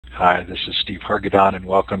Hi, this is Steve Hargadon, and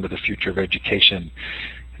welcome to the Future of Education.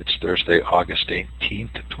 It's Thursday, August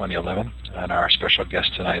 18th, 2011, and our special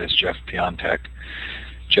guest tonight is Jeff Piontek.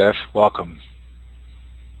 Jeff, welcome.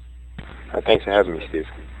 Thanks for having me, Steve.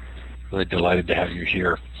 Really delighted to have you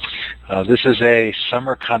here. This is a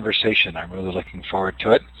summer conversation. I'm really looking forward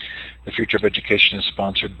to it. The Future of Education is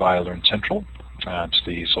sponsored by Learn Central. It's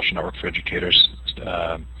the social network for educators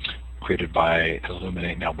created by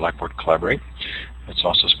Illuminate, now Blackboard Collaborate. It's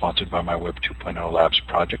also sponsored by my Web 2.0 Labs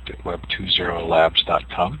project at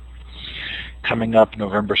web20labs.com. Coming up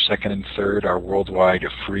November 2nd and 3rd, our worldwide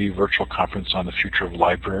free virtual conference on the future of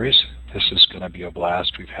libraries. This is going to be a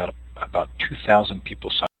blast. We've had about 2,000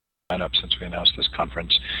 people sign up since we announced this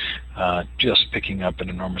conference, just picking up an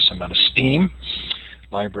enormous amount of steam.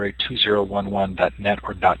 Library2011.net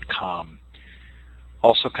or .com.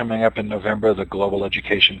 Also coming up in November, the Global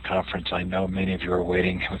Education Conference. I know many of you are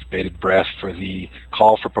waiting with bated breath for the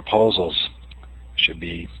call for proposals. Should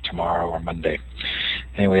be tomorrow or Monday.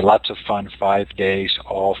 Anyway, lots of fun, 5 days,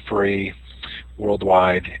 all free,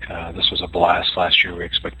 worldwide. This was a blast last year. We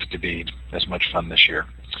expect it to be as much fun this year.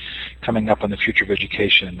 Coming up on the Future of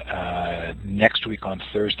Education, next week on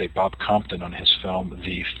Thursday, Bob Compton on his film,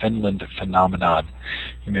 The Finland Phenomenon.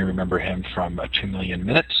 You may remember him from 2 Million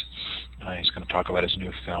Minutes. He's going to talk about his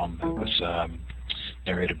new film. It was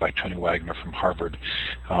narrated by Tony Wagner from Harvard.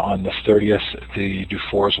 On the 30th, the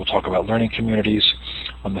Dufours will talk about learning communities.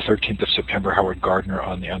 On the 13th of September, Howard Gardner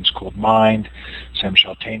on the unschooled mind. Sam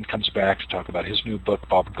Chaltain comes back to talk about his new book.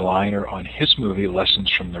 Bob Gleiner on his movie,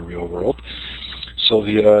 Lessons from the Real World.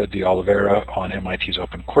 Sylvia de Oliveira on MIT's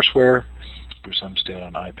OpenCourseWare. Bruce Umstead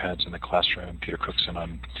on iPads in the classroom, Peter Cookson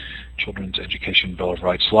on Children's Education Bill of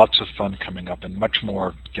Rights. Lots of fun coming up and much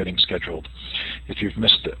more getting scheduled. If you've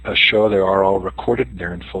missed a show, they are all recorded.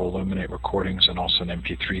 They're in full Illuminate recordings and also in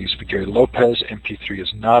MP3s. The Gary Lopez MP3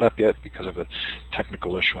 is not up yet because of a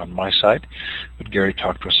technical issue on my side. But Gary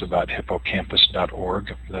talked to us about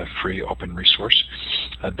hippocampus.org, the free open resource.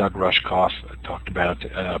 Doug Rushkoff talked about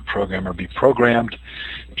Program or Be Programmed.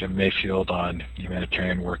 Jim Mayfield on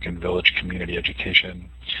humanitarian work in village community education.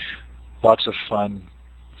 Lots of fun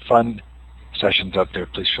sessions up there.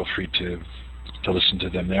 Please feel free to listen to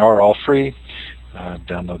them. They are all free.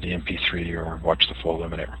 Download the MP3 or watch the full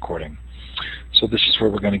Illuminate recording. So this is where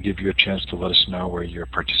we're going to give you a chance to let us know where you're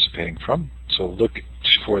participating from. So look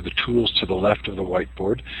for the tools to the left of the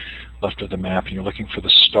whiteboard, left of the map, and you're looking for the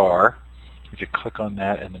star. If you click on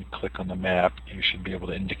that and then click on the map, you should be able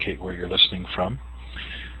to indicate where you're listening from.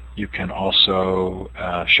 You can also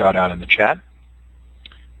shout out in the chat,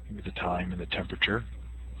 maybe the time and the temperature.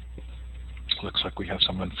 Looks like we have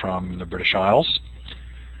someone from the British Isles,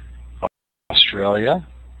 Australia,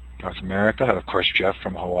 North America, of course Jeff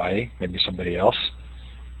from Hawaii, maybe somebody else.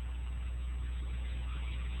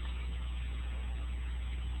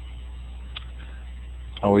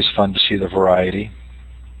 Always fun to see the variety.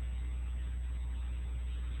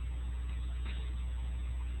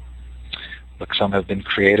 Look, some have been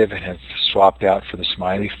creative and have swapped out for the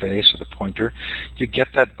smiley face or the pointer. You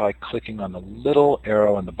get that by clicking on the little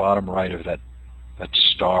arrow on the bottom right of that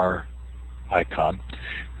star icon,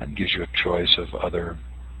 and gives you a choice of other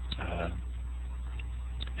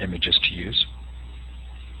images to use.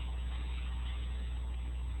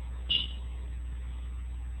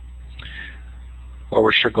 Well,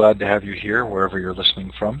 we're sure glad to have you here, wherever you're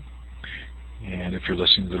listening from. And if you're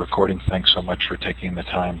listening to the recording, thanks so much for taking the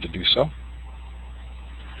time to do so.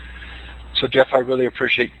 So Jeff, I really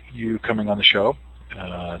appreciate you coming on the show.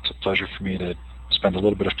 It's a pleasure for me to spend a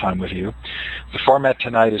little bit of time with you. The format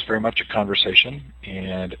tonight is very much a conversation,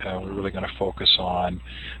 and we're really going to focus on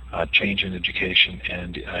change in education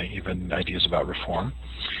and even ideas about reform.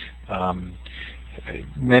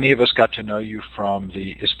 Many of us got to know you from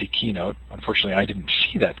the ISTE keynote. Unfortunately, I didn't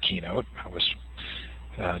see that keynote. I was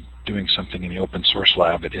doing something in the open source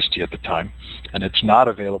lab at ISTE at the time, and it's not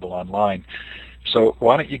available online. So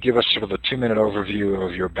why don't you give us sort of a 2-minute overview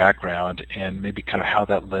of your background and maybe kind of how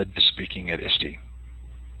that led to speaking at ISTE?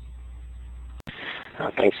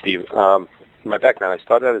 Thanks, Steve. My background, I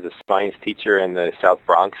started out as a science teacher in the South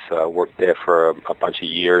Bronx, worked there for a bunch of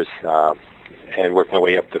years, and worked my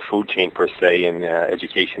way up the food chain, per se, in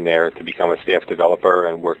education there to become a staff developer,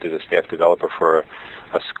 and worked as a staff developer for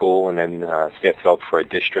a school and then staff developer for a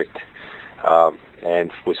district,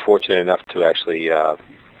 and was fortunate enough to actually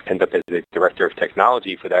end up as the director of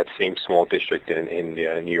technology for that same small district in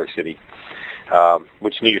New York City,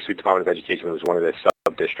 which New York City Department of Education was one of the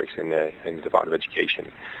sub-districts in the Department of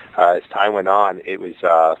Education. As time went on, it was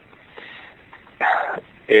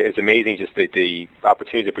it's amazing just the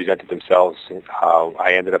opportunities that presented themselves.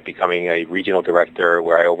 I ended up becoming a regional director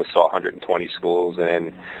where I oversaw 120 schools,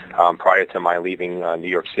 and prior to my leaving New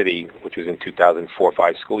York City, which was in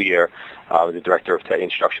 2004-05 school year, I was the director of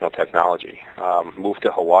instructional technology. Moved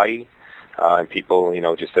to Hawaii, and people,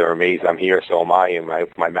 just they're amazed I'm here, so am I, in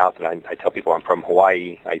my mouth, and I tell people I'm from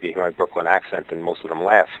Hawaii. I hear my Brooklyn accent, and most of them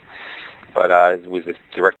laugh. But I was the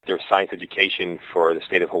director of science education for the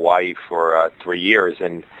state of Hawaii for 3 years,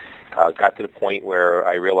 and got to the point where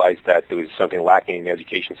I realized that there was something lacking in the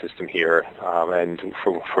education system here, and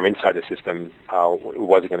from inside the system, it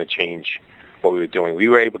wasn't going to change what we were doing. We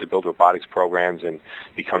were able to build robotics programs and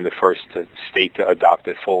become the first state to adopt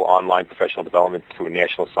a full online professional development through a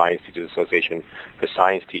National Science Teachers Association for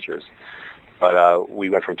science teachers. But we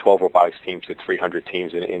went from 12 robotics teams to 300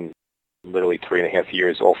 teams in literally 3.5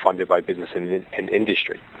 years, all funded by business and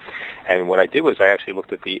industry. And what I did was I actually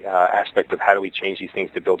looked at the aspect of how do we change these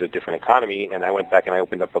things to build a different economy, and I went back and I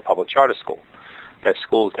opened up a public charter school. That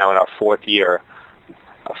school is now in our fourth year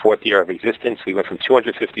of existence. We went from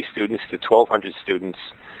 250 students to 1,200 students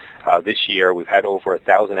this year. We've had over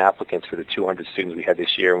 1,000 applicants for the 200 students we had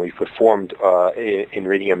this year, and we performed in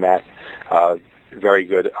reading and math very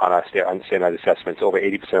good on our standardized assessments. Over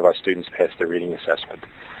 80% of our students passed their reading assessment.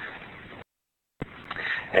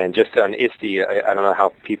 And just on ISTE, I don't know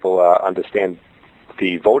how people understand,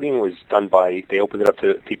 the voting was done they opened it up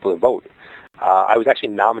to people to vote. I was actually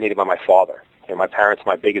nominated by my father. And my parents are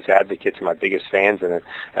my biggest advocates and my biggest fans, and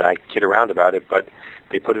I kid around about it, but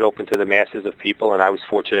they put it open to the masses of people, and I was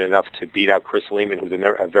fortunate enough to beat out Chris Lehman, who's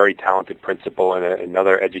a very talented principal and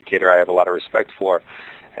another educator I have a lot of respect for.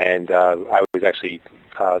 And I was actually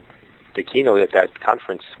the keynote at that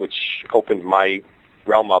conference, which opened my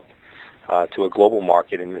realm up to a global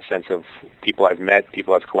market in the sense of people I've met,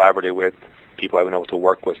 people I've collaborated with, people I've been able to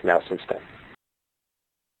work with now since then.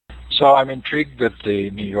 So I'm intrigued with the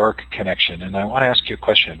New York connection, and I want to ask you a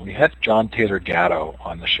question. We had John Taylor Gatto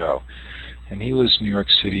on the show, and he was New York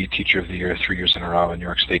City Teacher of the Year 3 years in a row and New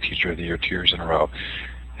York State Teacher of the Year 2 years in a row.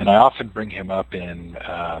 And I often bring him up in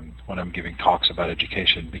when I'm giving talks about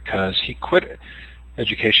education, because he quit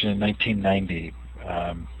education in 1990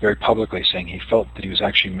 very publicly, saying he felt that he was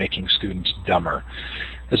actually making students dumber.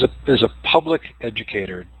 As a public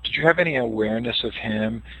educator, did you have any awareness of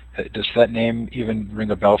him? Does that name even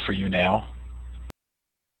ring a bell for you now?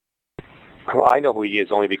 Well, I know who he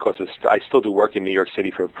is only because I still do work in New York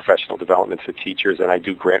City for professional development for teachers, and I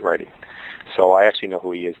do grant writing. So I actually know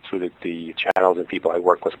who he is through the channels and people I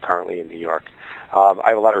work with currently in New York. I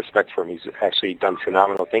have a lot of respect for him. He's actually done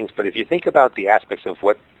phenomenal things. But if you think about the aspects of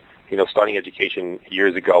what, starting education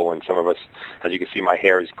years ago, when some of us, as you can see, my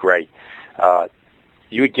hair is gray,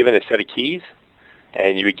 you were given a set of keys,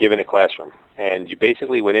 and you were given a classroom. And you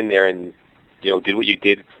basically went in there and, did what you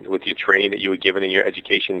did with your training that you were given in your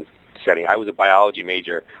education setting. I was a biology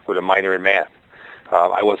major with a minor in math.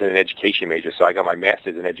 I wasn't an education major, so I got my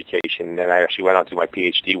master's in education, and then I actually went on to my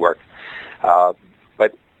PhD work.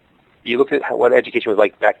 But you look at what education was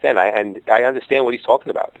like back then, and I understand what he's talking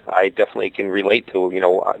about. I definitely can relate to,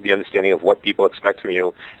 the understanding of what people expect from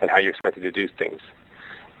you and how you're expected to do things.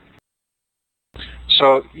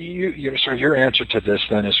 So your answer to this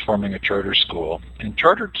then is forming a charter school. And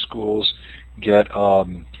chartered schools get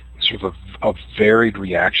sort of a varied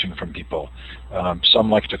reaction from people. Some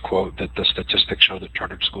like to quote that the statistics show that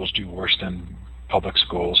chartered schools do worse than public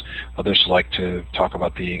schools. Others like to talk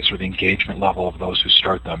about the sort of engagement level of those who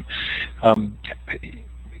start them.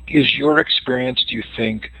 Is your experience, do you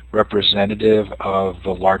think, representative of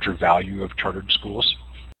the larger value of chartered schools?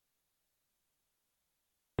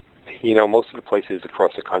 Most of the places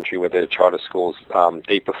across the country where there are charter schools,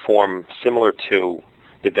 they perform similar to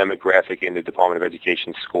the demographic in the Department of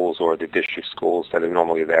Education schools or the district schools that are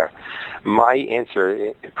normally there. My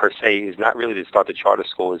answer, per se, is not really to start the charter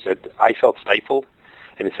school, is that I felt stifled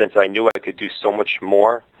in the sense that I knew I could do so much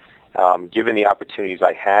more. Given the opportunities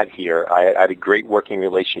I had here, I had a great working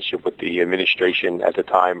relationship with the administration at the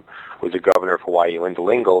time, who was the governor of Hawaii, Linda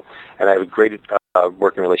Lingle, and I have a great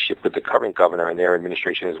working relationship with the current governor and their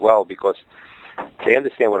administration as well, because they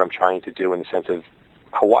understand what I'm trying to do in the sense of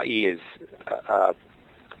Hawaii is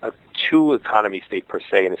a two-economy state per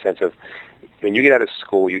se, in the sense of when you get out of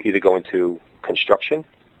school, you either go into construction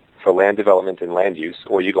for land development and land use,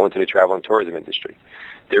 or you go into the travel and tourism industry.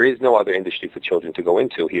 There is no other industry for children to go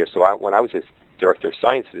into here. So when I was a director of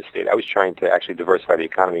science for the state, I was trying to actually diversify the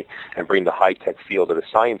economy and bring the high-tech field or the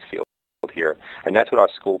science field. here, and that's what our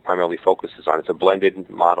school primarily focuses on. It's a blended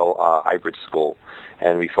model hybrid school,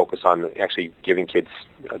 and we focus on actually giving kids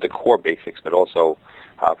the core basics, but also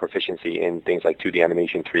proficiency in things like 2D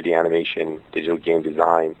animation, 3D animation, digital game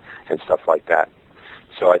design, and stuff like that.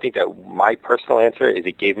 So I think that my personal answer is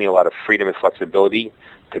it gave me a lot of freedom and flexibility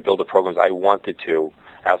to build the programs I wanted to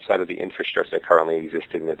outside of the infrastructure that currently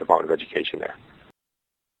existed in the Department of Education there.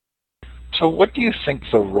 So what do you think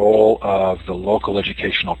the role of the local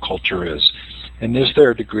educational culture is? And is there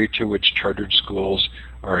a degree to which chartered schools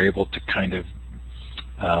are able to kind of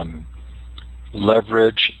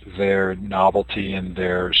leverage their novelty and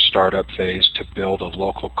their startup phase to build a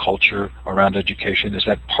local culture around education? Is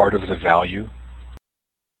that part of the value?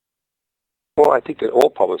 Well, I think that all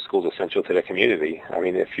public schools are essential to their community. I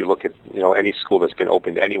mean, if you look at any school that's been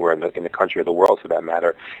opened anywhere in the country or the world, for that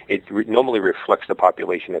matter, it normally reflects the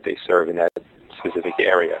population that they serve in that specific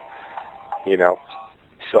area.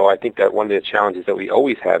 So I think that one of the challenges that we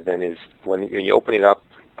always have then is when you open it up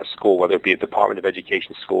a school, whether it be a Department of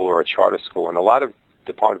Education school or a charter school, and a lot of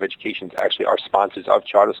Department of Education actually are sponsors of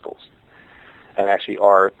charter schools, and actually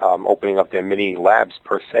are opening up their mini labs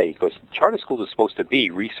per se, because charter schools are supposed to be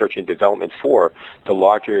research and development for the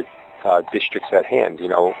larger districts at hand,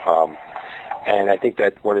 and I think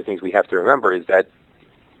that one of the things we have to remember is that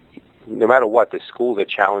no matter what, the schools are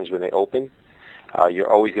challenged when they open. You're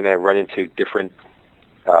always going to run into different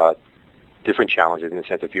challenges in the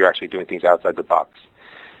sense if you're actually doing things outside the box.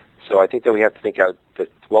 So I think that we have to think out the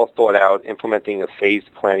well thought out, implementing a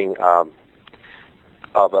phased planning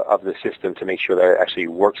of the system to make sure that it actually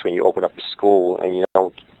works when you open up a school, and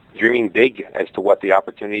dreaming big as to what the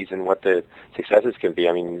opportunities and what the successes can be.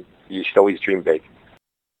 I mean, you should always dream big.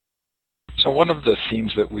 So one of the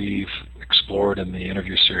themes that we've explored in the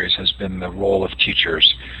interview series has been the role of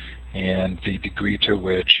teachers and the degree to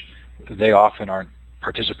which they often aren't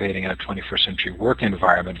participating in a 21st century work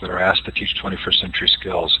environment but are asked to teach 21st century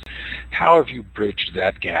skills. How have you bridged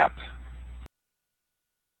that gap?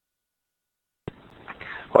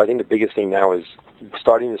 Well, I think the biggest thing now is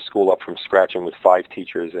starting the school up from scratch and with 5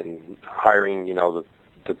 teachers and hiring,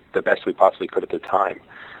 the best we possibly could at the time.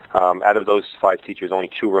 Out of those 5 teachers, only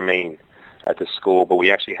 2 remain at the school, but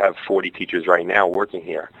we actually have 40 teachers right now working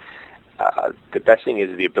here. The best thing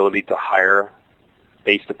is the ability to hire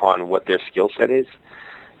based upon what their skill set is.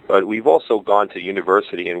 But we've also gone to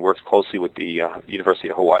university and worked closely with the University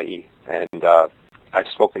of Hawaii. And I've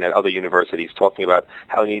spoken at other universities talking about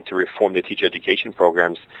how they need to reform the teacher education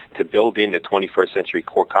programs to build in the 21st century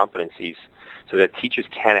core competencies so that teachers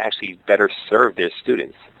can actually better serve their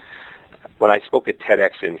students. When I spoke at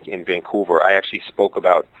TEDx in Vancouver, I actually spoke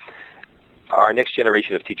about our next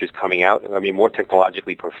generation of teachers coming out, more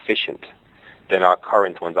technologically proficient than our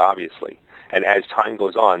current ones, obviously. And as time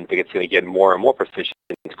goes on, they're going to get more and more proficient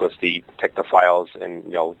because the technophiles and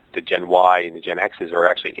the Gen Y and the Gen X's are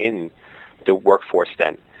actually in the workforce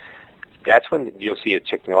then. That's when you'll see a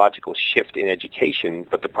technological shift in education,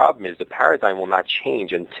 but the problem is the paradigm will not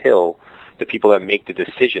change until the people that make the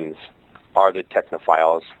decisions are the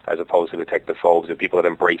technophiles as opposed to the technophobes, the people that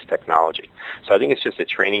embrace technology. So I think it's just a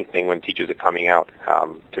training thing when teachers are coming out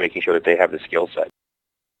to making sure that they have the skill set.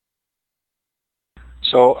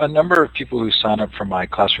 So a number of people who sign up for my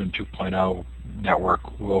Classroom 2.0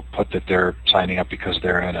 network will put that they're signing up because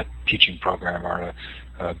they're in a teaching program or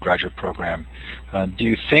a graduate program. Do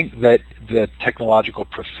you think that the technological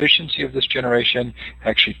proficiency of this generation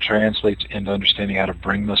actually translates into understanding how to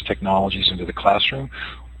bring those technologies into the classroom,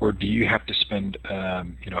 or do you have to spend a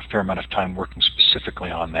fair amount of time working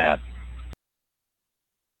specifically on that?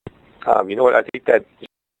 You know what? I think that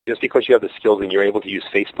just because you have the skills and you're able to use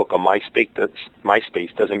Facebook or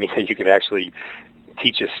MySpace doesn't mean that you can actually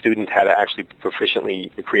teach a student how to actually proficiently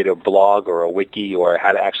create a blog or a wiki or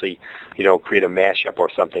how to actually, create a mashup or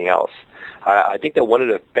something else. I think that one of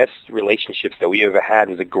the best relationships that we ever had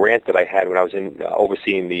was a grant that I had when I was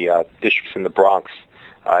overseeing the districts in the Bronx.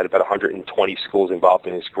 I had about 120 schools involved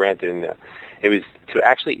in this grant, and it was to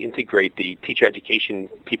actually integrate the teacher education,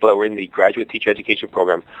 people that were in the graduate teacher education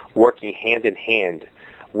program, working hand in hand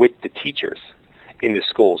with the teachers in the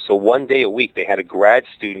school. So one day a week, they had a grad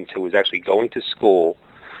student who was actually going to school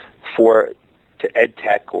to ed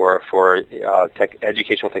tech or for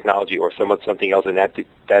educational technology or something else in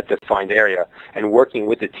that defined area, and working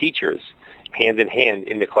with the teachers hand in hand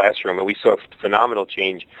in the classroom. And we saw a phenomenal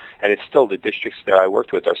change, and it's still the districts that I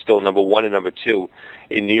worked with are still number 1 and number 2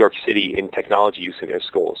 in New York City in technology use in their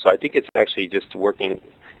schools. So I think it's actually just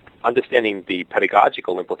understanding the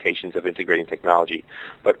pedagogical implications of integrating technology,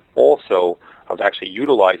 but also of actually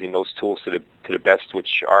utilizing those tools to the best,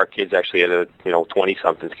 which our kids actually at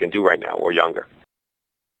 20-somethings can do right now or younger.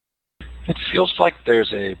 It feels like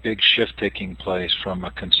there's a big shift taking place from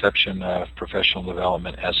a conception of professional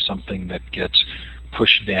development as something that gets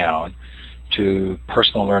pushed down to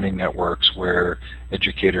personal learning networks where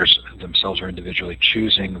educators themselves are individually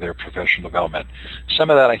choosing their professional development. Some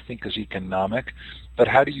of that I think is economic, but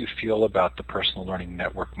how do you feel about the personal learning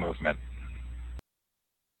network movement?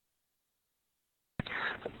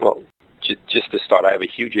 Well, just to start, I have a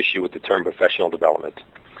huge issue with the term professional development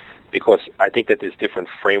because I think that there's different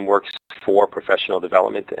frameworks for professional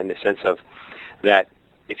development in the sense of that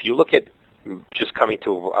if you look at just coming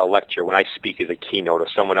to a lecture, when I speak as a keynote or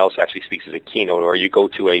someone else actually speaks as a keynote, or you go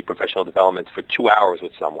to a professional development for 2 hours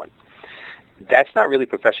with someone, that's not really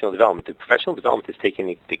professional development. The professional development is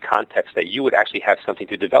taking the context that you would actually have something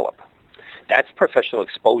to develop. That's professional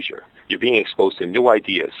exposure. You're being exposed to new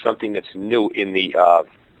ideas, something that's new in the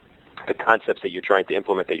concepts that you're trying to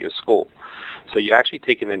implement at your school. So you're actually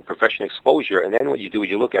taking in professional exposure, and then what you do is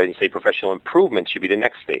you look at it and say professional improvement should be the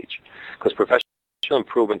next stage, because professional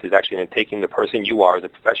improvement is actually then taking the person you are as a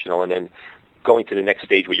professional and then going to the next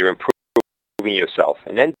stage where you're improving yourself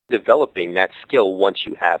and then developing that skill once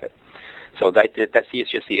you have it. So that's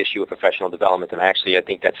just the issue of professional development, and actually I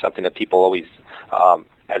think that's something that people always, on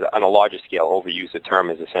a larger scale, overuse the term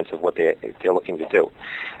as a sense of what they're looking to do.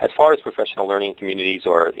 As far as professional learning communities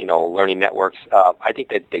or learning networks, I think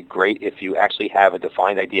that they're great if you actually have a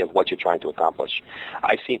defined idea of what you're trying to accomplish.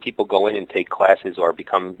 I've seen people go in and take classes or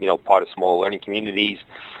become part of small learning communities,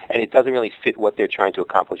 and it doesn't really fit what they're trying to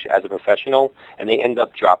accomplish as a professional, and they end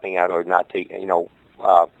up dropping out or not taking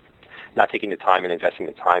the time and investing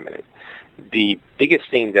the time in it. The biggest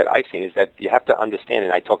thing that I've seen is that you have to understand,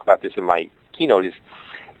 and I talk about this in my keynote, is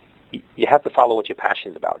you have to follow what you're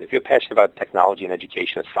passionate about. If you're passionate about technology and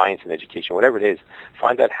education or science and education, whatever it is,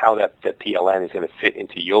 find out how that PLN is going to fit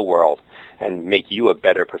into your world and make you a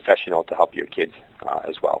better professional to help your kids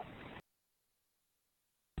as well.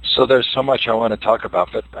 So there's so much I want to talk about,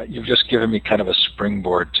 but you've just given me kind of a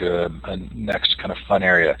springboard to a next kind of fun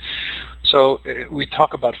area. So we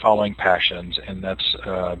talk about following passions, and that's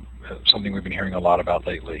something we've been hearing a lot about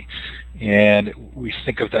lately. And we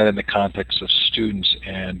think of that in the context of students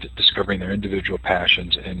and discovering their individual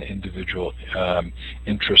passions and individual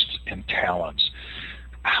interests and talents.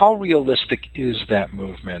 How realistic is that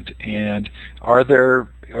movement? And are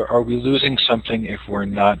we losing something if we're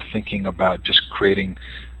not thinking about just creating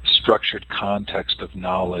structured context of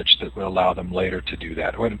knowledge that would allow them later to do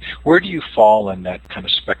that? Where do you fall in that kind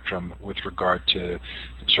of spectrum with regard to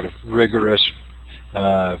sort of rigorous,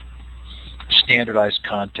 standardized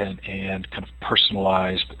content and kind of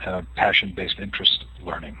personalized, passion-based interest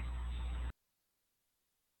learning?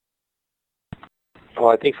 Well,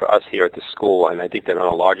 I think for us here at the school, and I think that on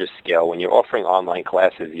a larger scale, when you're offering online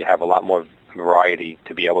classes, you have a lot more variety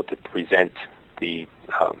to be able to present the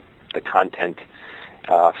content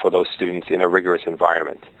for those students in a rigorous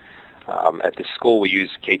environment. At the school, we use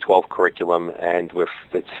K-12 curriculum, and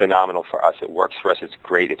it's phenomenal for us. It works for us. It's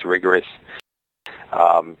great. It's rigorous.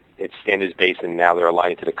 It's standards-based, and now they're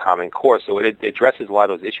aligned to the Common Core. So it addresses a lot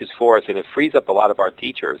of those issues for us, and it frees up a lot of our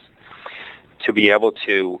teachers to be able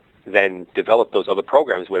to then develop those other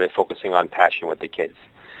programs where they're focusing on passion with the kids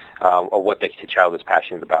or what the child is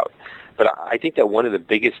passionate about. But I think that one of the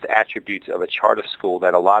biggest attributes of a charter school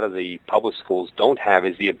that a lot of the public schools don't have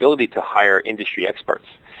is the ability to hire industry experts.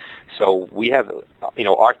 So we have,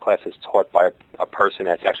 art classes taught by a person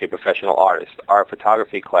that's actually a professional artist. Our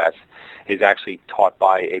photography class is actually taught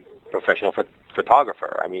by a professional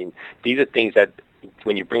photographer. I mean, these are things that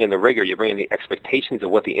when you bring in the rigor, you bring in the expectations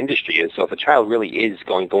of what the industry is. So if a child really is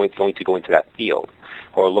going to go into that field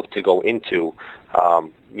or look to go into,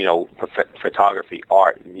 photography,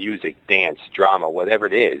 art, music, dance, drama, whatever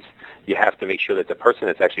it is, you have to make sure that the person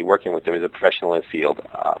that's actually working with them is a professional in the field.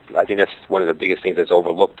 I think that's one of the biggest things that's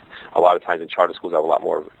overlooked a lot of times in charter schools. Have a lot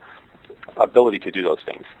more ability to do those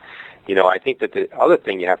things. I think that the other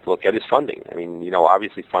thing you have to look at is funding. I mean,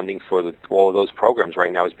 obviously funding for all of those programs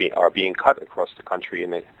right now are being cut across the country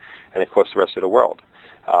and across the rest of the world.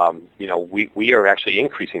 We are actually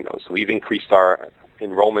increasing those. We've increased our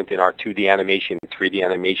enrollment in our 2D animation, 3D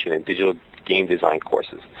animation, and digital game design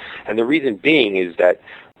courses. And the reason being is that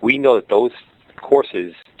we know that those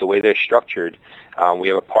courses, the way they're structured, we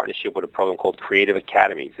have a partnership with a program called Creative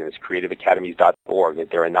Academies, and it's creativeacademies.org.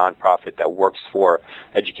 They're a nonprofit that works for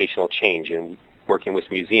educational change and working with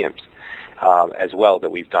museums as well that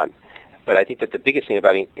we've done. But I think that the biggest thing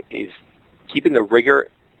about it is keeping the rigor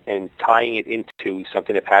and tying it into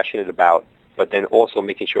something they're passionate about, but then also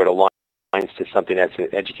making sure it aligns to something that's an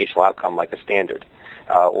educational outcome like a standard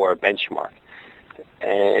or a benchmark.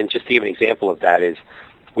 And just to give an example of that is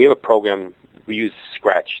we have a program we use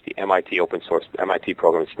Scratch, the MIT open source, MIT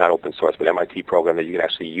program. It's not open source, but MIT program that you can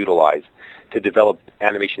actually utilize to develop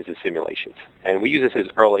animations and simulations. And we use this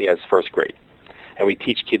as early as first grade. And we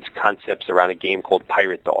teach kids concepts around a game called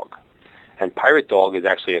Pirate Dog. And Pirate Dog is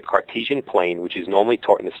actually a Cartesian plane, which is normally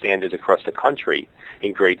taught in the standards across the country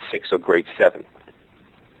in grade 6 or grade 7.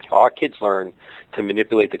 Our kids learn to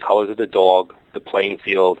manipulate the colors of the dog, the playing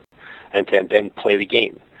field, and to then play the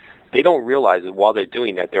game. They don't realize that while they're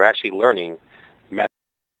doing that, they're actually learning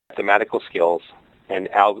mathematical skills and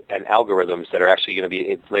algorithms that are actually going to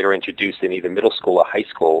be later introduced in either middle school or high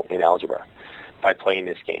school in algebra by playing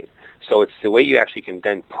this game. So it's the way you actually can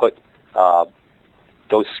then put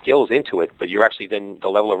those skills into it, but you're actually then, the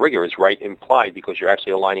level of rigor is right implied because you're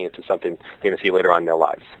actually aligning it to something they're going to see later on in their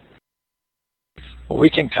lives. Well, we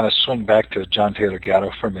can kind of swing back to John Taylor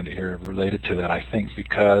Gatto for a minute here related to that, I think,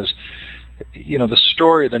 because the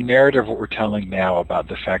story, the narrative what we're telling now about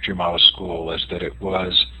the factory model school is that it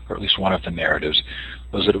was, or at least one of the narratives,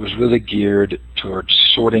 was that it was really geared towards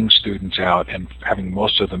sorting students out and having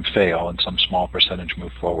most of them fail and some small percentage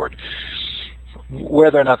move forward.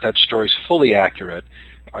 Whether or not that story is fully accurate,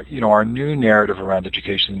 our new narrative around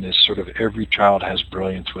education is sort of every child has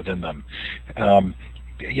brilliance within them. How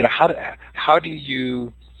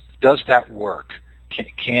does that work?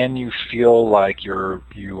 Can you feel like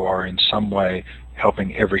you are in some way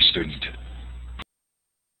helping every student?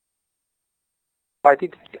 I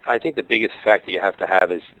think the biggest factor you have to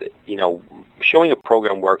have is, showing a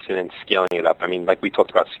program works and then scaling it up. I mean, like we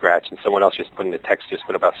talked about Scratch, and someone else just putting the text just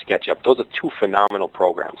put about SketchUp. Those are two phenomenal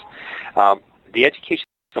programs. The education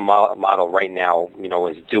model right now,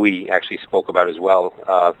 as Dewey actually spoke about as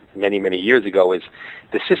well many, many years ago, is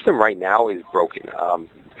the system right now is broken.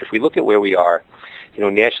 If we look at where we are,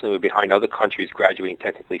 nationally we're behind other countries graduating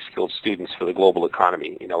technically skilled students for the global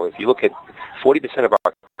economy. If you look at 40% of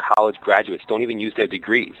our college graduates don't even use their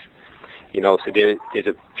degrees. So there's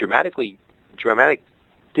a dramatic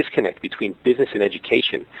disconnect between business and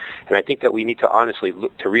education. And I think that we need to honestly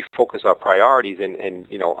look to refocus our priorities and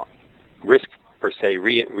risk per se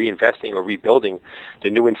reinvesting or rebuilding the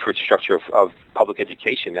new infrastructure of public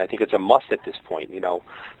education. I think it's a must at this point.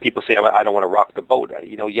 People say, I don't want to rock the boat.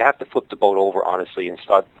 You have to flip the boat over, honestly, and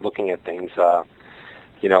start looking at things.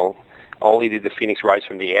 Only did the phoenix rise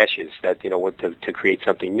from the ashes that, to create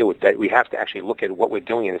something new. That we have to actually look at what we're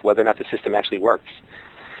doing and whether or not the system actually works.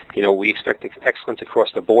 We expect excellence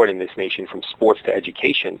across the board in this nation, from sports to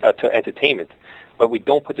education, to entertainment. But we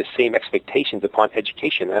don't put the same expectations upon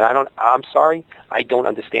education. And I'm sorry, I don't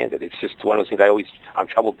understand it. It's just one of those things I'm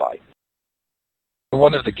troubled by.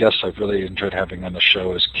 One of the guests I've really enjoyed having on the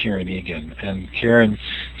show is Kieran Egan. And Kieran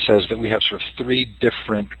says that we have sort of three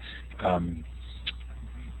different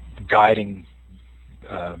guiding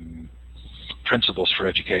principles for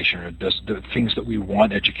education, or the things that we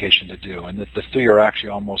want education to do, and that the three are actually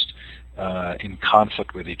almost in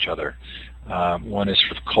conflict with each other. One is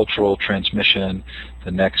sort of cultural transmission,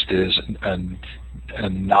 the next is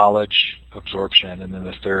knowledge absorption, and then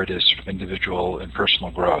the third is sort of individual and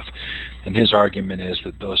personal growth. And his argument is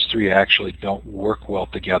that those three actually don't work well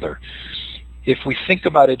together. If we think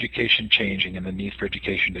about education changing and the need for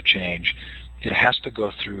education to change, it has to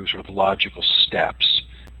go through sort of logical steps.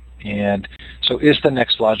 And so is the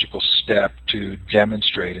next logical step to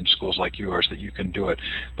demonstrate in schools like yours that you can do it?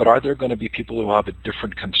 But are there going to be people who have a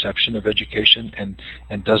different conception of education?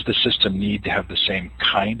 And does the system need to have the same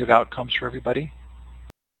kind of outcomes for everybody?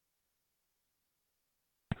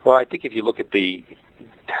 Well, I think if you look at the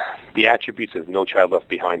attributes of No Child Left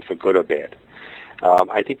Behind, for good or bad,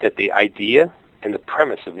 I think that the idea and the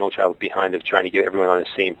premise of No Child Left Behind of trying to get everyone on the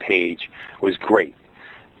same page was great.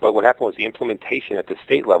 But what happened was the implementation at the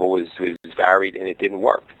state level was varied, and it didn't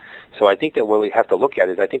work. So I think that what we have to look at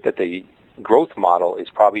is, I think that the growth model is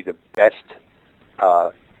probably the best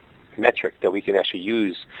metric that we can actually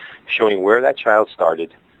use, showing where that child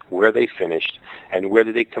started, where they finished, and where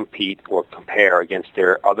did they compete or compare against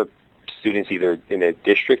their other students, either in their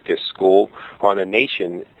district, their school, or in the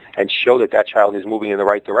nation, and show that that child is moving in the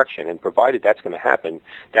right direction. And provided that's going to happen,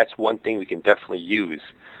 that's one thing we can definitely use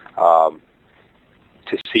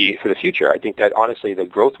to see for the future. I think that honestly the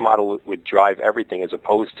growth model would drive everything, as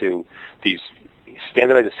opposed to these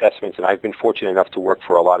standardized assessments. And I've been fortunate enough to work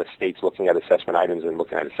for a lot of states looking at assessment items and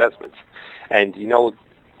looking at assessments. And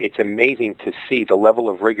it's amazing to see the level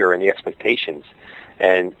of rigor and the expectations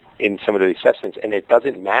and in some of the assessments, and it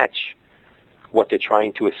doesn't match what they're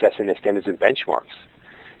trying to assess in their standards and benchmarks.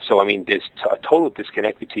 So I mean, there's a total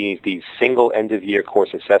disconnect between these single end-of-year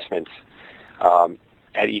course assessments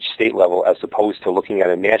at each state level, as opposed to looking at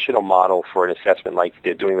a national model for an assessment like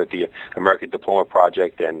they're doing with the American Diploma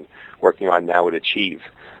Project and working on now with Achieve.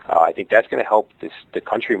 I think that's going to help the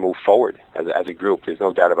country move forward as a group. There's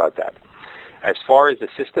no doubt about that. As far as the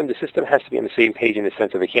system has to be on the same page in the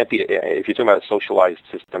sense of it can't be, if you're talking about a socialized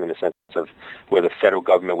system in the sense of where the federal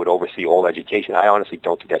government would oversee all education, I honestly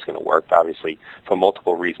don't think that's going to work, obviously, for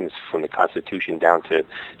multiple reasons, from the Constitution down to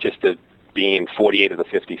just the being 48 of the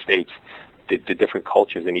 50 states. The different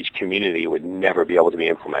cultures in each community would never be able to be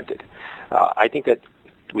implemented. I think that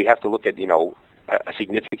we have to look at, a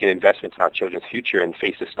significant investment in our children's future and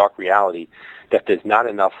face the stark reality that there's not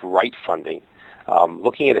enough right funding.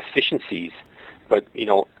 Looking at efficiencies, but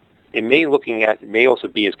it may also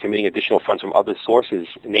be as committing additional funds from other sources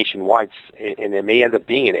nationwide, and it may end up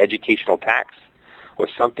being an educational tax or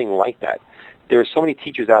something like that. There are so many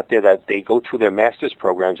teachers out there that they go through their master's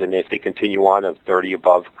programs, and if they continue on of 30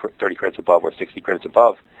 credits above or 60 credits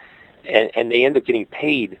above, and they end up getting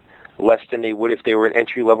paid less than they would if they were an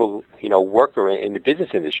entry-level, worker in the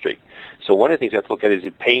business industry. So one of the things we have to look at is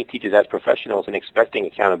paying teachers as professionals and expecting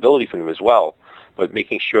accountability from them as well, but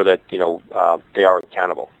making sure that, they are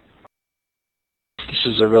accountable. This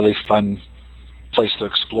is a really fun place to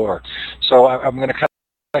explore. So I'm going to kind of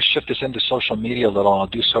shift this into social media a little. I'll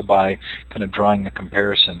do so by kind of drawing a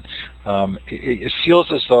comparison. It feels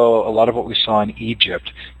as though a lot of what we saw in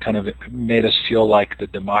Egypt kind of made us feel like the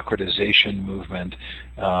democratization movement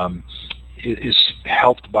is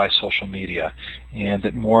helped by social media, and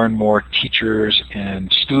that more and more teachers and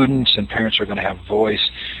students and parents are going to have voice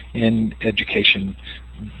in education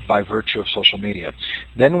by virtue of social media.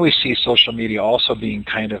 Then we see social media also being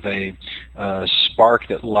kind of a spark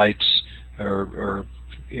that lights or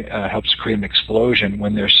helps create an explosion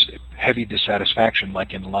when there's heavy dissatisfaction,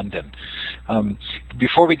 like in London.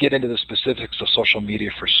 Before we get into the specifics of social media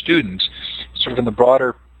for students, sort of in the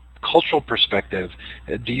broader cultural perspective,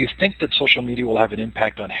 do you think that social media will have an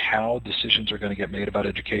impact on how decisions are going to get made about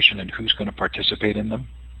education and who's going to participate in them?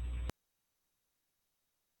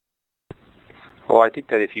 Well, I think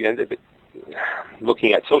that if you end up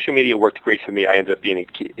looking at social media, worked great for me. I ended up being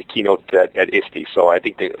a keynote at ISTE, so I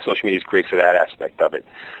think that social media is great for that aspect of it.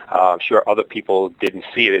 I'm sure other people didn't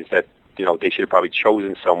see it as that, they should have probably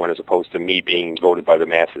chosen someone as opposed to me being voted by the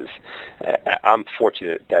masses. I'm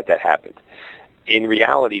fortunate that happened. In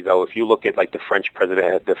reality, though, if you look at like the French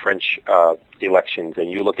elections,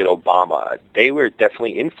 and you look at Obama, they were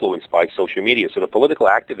definitely influenced by social media. So the political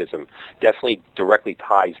activism definitely directly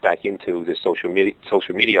ties back into the social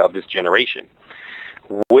media of this generation.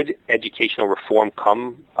 Would educational reform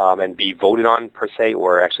come and be voted on per se,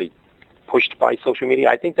 or actually pushed by social media?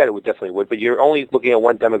 I think that it definitely would, but you're only looking at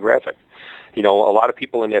one demographic. A lot of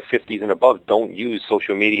people in their 50s and above don't use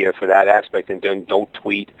social media for that aspect, and then don't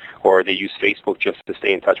tweet, or they use Facebook just to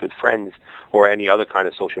stay in touch with friends, or any other kind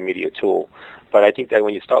of social media tool. But I think that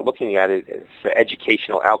when you start looking at it for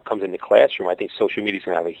educational outcomes in the classroom, I think social media is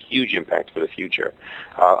going to have a huge impact for the future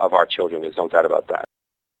of our children. There's no doubt about that.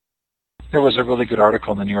 There was a really good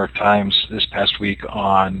article in the New York Times this past week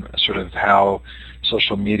on sort of how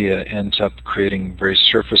social media ends up creating very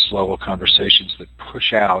surface-level conversations that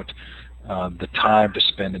push out the time to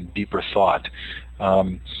spend in deeper thought,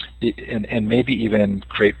 and maybe even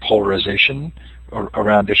create polarization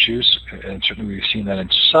around issues. And certainly we've seen that in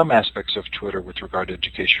some aspects of Twitter with regard to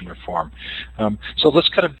education reform. So let's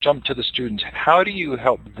kind of jump to the students. How do you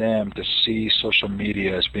help them to see social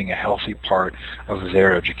media as being a healthy part of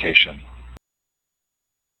their education?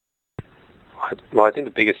 Well, I think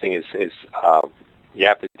the biggest thing is you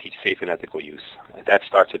have to teach safe and ethical use. That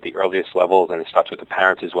starts at the earliest levels, and it starts with the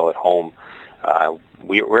parents as well at home.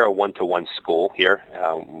 We're a one-to-one school here.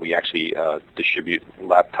 We actually distribute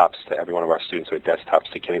laptops to every one of our students, with desktops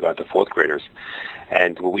to kindergarten to fourth graders.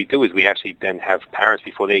 And what we do is we actually then have parents,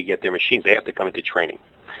 before they get their machines, they have to come into training.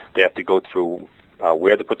 They have to go through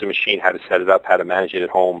where to put the machine, how to set it up, how to manage it at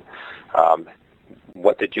home,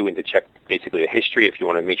 what to do, and to check basically a history if you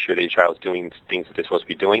want to make sure that your child's doing things that they're supposed to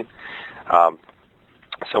be doing.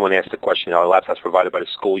 Someone asked the question, are laptops provided by the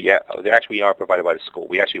school? Yeah, they actually are provided by the school.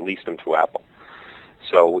 We actually lease them through Apple.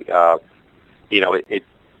 So,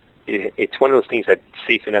 it's one of those things that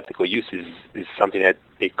safe and ethical use is something that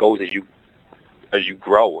it goes as you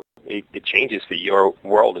grow. It changes for your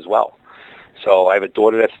world as well. So I have a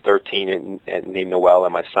daughter that's 13 and named Noelle,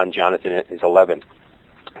 and my son Jonathan is 11.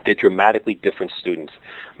 They're dramatically different students.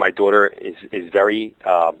 My daughter is very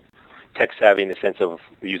tech savvy in the sense of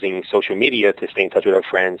using social media to stay in touch with her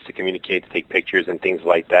friends, to communicate, to take pictures and things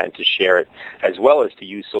like that, and to share it, as well as to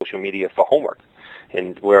use social media for homework.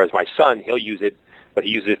 And whereas my son, he'll use it, but he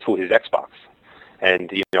uses it through his Xbox.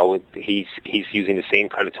 and he's using the same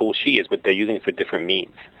kind of tool she is, but they're using it for different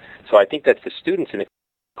means. So I think that the students in the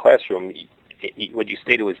classroom, what you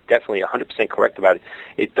stated was definitely 100% correct about it.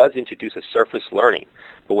 It does introduce a surface learning,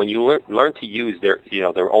 but when you learn to use their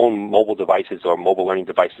own mobile devices or mobile learning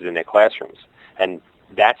devices in their classrooms, and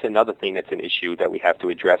that's another thing that's an issue that we have to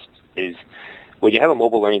address, is when you have a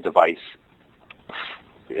mobile learning device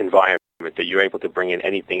environment that you're able to bring in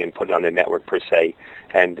anything and put it on the network per se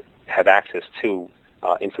and have access to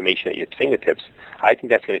information at your fingertips, I think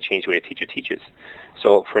that's going to change the way a teacher teaches.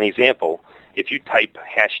 So for an example, if you type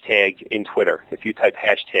hashtag in Twitter, if you type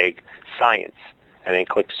hashtag science and then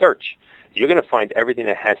click search, you're going to find everything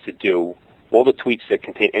that has to do, all the tweets that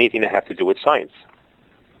contain anything that has to do with science.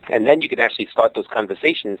 And then you can actually start those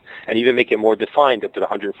conversations and even make it more defined up to the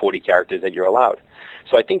 140 characters that you're allowed.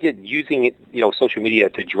 So I think that using it, social media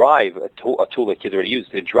to drive a tool that kids are going to use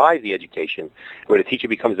to drive the education, where the teacher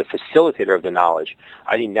becomes the facilitator of the knowledge,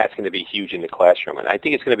 I think that's going to be huge in the classroom. And I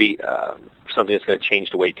think it's going to be something that's going to change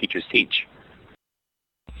the way teachers teach.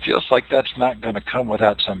 Feels like that's not going to come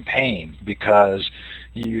without some pain, because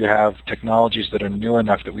you have technologies that are new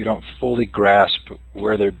enough that we don't fully grasp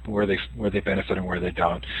where they benefit and where they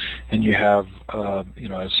don't, and you have a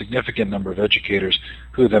significant number of educators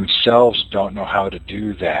who themselves don't know how to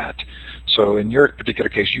do that. So in your particular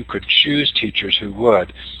case, you could choose teachers who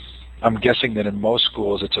would. I'm guessing that in most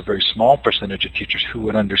schools it's a very small percentage of teachers who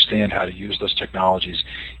would understand how to use those technologies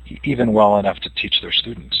even well enough to teach their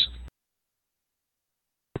students.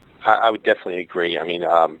 I would definitely agree. I mean,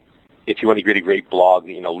 if you want to read a great blog,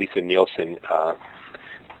 Lisa Nielsen,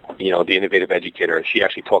 the innovative educator, she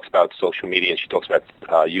actually talks about social media and she talks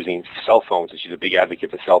about using cell phones, and she's a big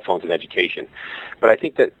advocate for cell phones in education. But I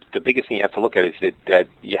think that the biggest thing you have to look at is that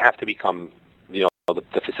you have to become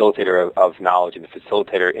the facilitator of knowledge and the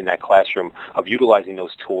facilitator in that classroom of utilizing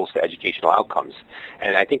those tools for educational outcomes.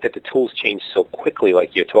 And I think that the tools change so quickly,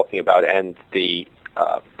 like you're talking about, and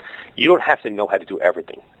you don't have to know how to do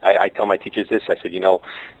everything. I tell my teachers this. I said, you're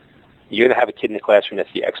going to have a kid in the classroom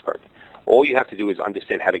that's the expert. All you have to do is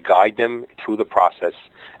understand how to guide them through the process,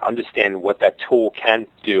 understand what that tool can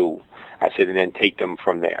do. I said, and then take them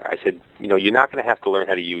from there. I said, you're not going to have to learn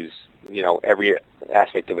how to use, every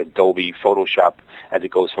aspect of Adobe Photoshop as it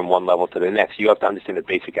goes from one level to the next. You have to understand the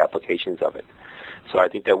basic applications of it. So I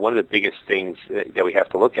think that one of the biggest things that we have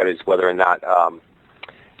to look at is whether or not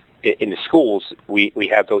in the schools we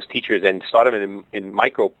have those teachers and start them in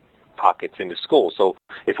micro pockets in the school. So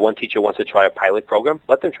if one teacher wants to try a pilot program,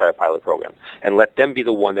 let them try a pilot program and let them be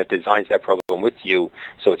the one that designs that program with you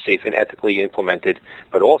so it's safe and ethically implemented.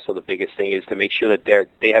 But also the biggest thing is to make sure that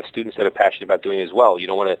they have students that are passionate about doing it as well. You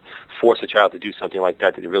don't want to force a child to do something like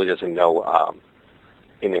that really doesn't know how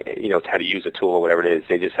to use a tool or whatever it is.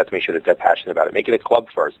 They just have to make sure that they're passionate about it. Make it a club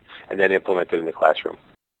first and then implement it in the classroom.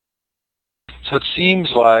 So it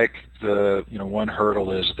seems like the one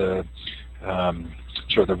hurdle is the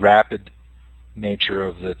sort of the rapid nature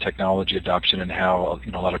of the technology adoption and how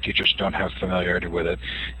a lot of teachers don't have familiarity with it.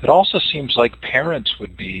 It also seems like parents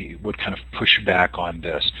would kind of push back on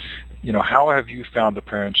this. How have you found the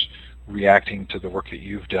parents reacting to the work that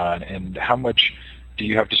you've done, and how much do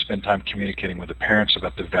you have to spend time communicating with the parents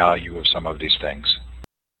about the value of some of these things?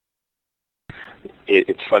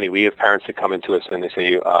 It's funny. We have parents that come into us and they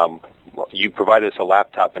say, you provided us a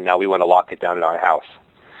laptop and now we want to lock it down in our house.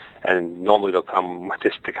 And normally they'll come,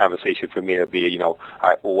 just the conversation for me to be, all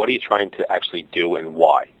right, well, what are you trying to actually do and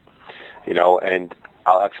why? And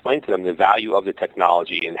I'll explain to them the value of the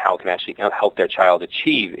technology and how it can actually help their child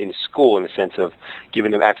achieve in school, in the sense of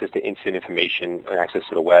giving them access to instant information and access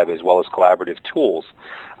to the web as well as collaborative tools.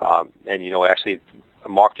 And, actually,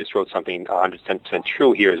 Mark just wrote something 100%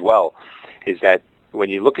 true here as well, is that when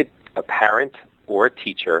you look at a parent or a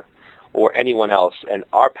teacher or anyone else, and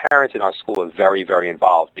our parents in our school are very, very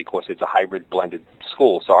involved because it's a hybrid blended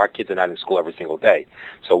school, so our kids are not in school every single day.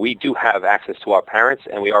 So we do have access to our parents,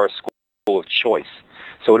 and we are a school of choice.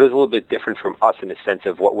 So it is a little bit different from us in the sense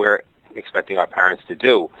of what we're expecting our parents to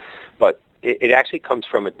do, but it actually comes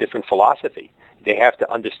from a different philosophy. They have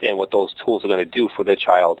to understand what those tools are going to do for their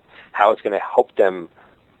child, how it's going to help them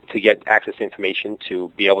to get access to information,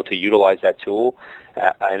 to be able to utilize that tool,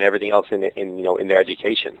 and everything else in their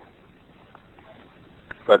education.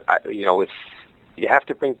 But it's, you have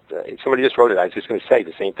to bring. Somebody just wrote it. I was just going to say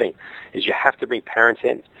the same thing. Is you have to bring parents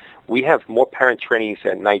in. We have more parent trainings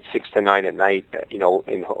at night, 6 to 9 at night.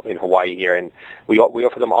 In Hawaii here, and we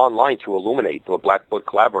offer them online through Illuminate or Blackboard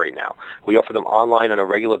Collaborate now. We offer them online on a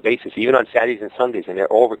regular basis, even on Saturdays and Sundays, and they're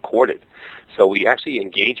all recorded. So we actually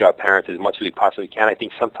engage our parents as much as we possibly can. I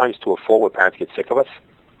think sometimes to a fault where parents get sick of us.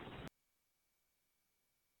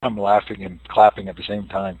 I'm laughing and clapping at the same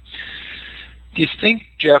time. Do you think,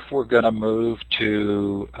 Jeff, we're going to move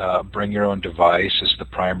to bring your own device as the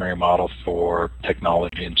primary model for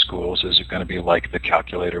technology in schools? Is it going to be like the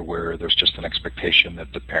calculator where there's just an expectation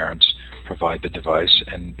that the parents provide the device?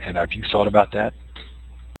 And have you thought about that?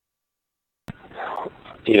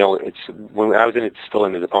 You know, it's when I was still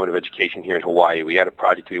in the Department of Education here in Hawaii, we had a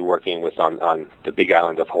project we were working with on the Big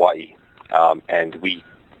Island of Hawaii, and we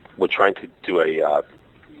were trying to do a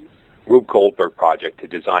Rube Goldberg project to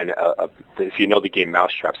design if you know the game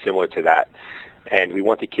Mousetrap, similar to that. And we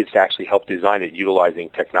want the kids to actually help design it utilizing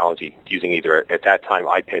technology, using either, at that time,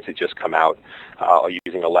 iPads had just come out, or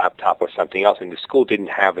using a laptop or something else. And the school didn't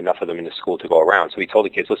have enough of them in the school to go around. So we told the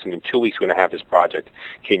kids, listen, in 2 weeks we're going to have this project.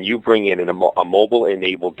 Can you bring in a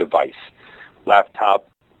mobile-enabled device, laptop,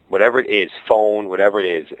 whatever it is, phone, whatever it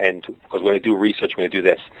is, and because we're going to do research, we're going to do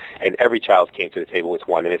this. And every child came to the table with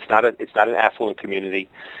one. And it's not an affluent community.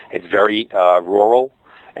 It's very rural,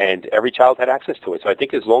 and every child had access to it. So I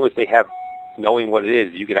think as long as they have knowing what it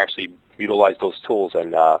is, you can actually utilize those tools,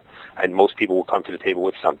 and most people will come to the table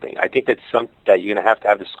with something. I think that you're going to have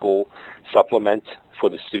the school supplement for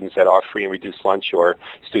the students that are free and reduced lunch, or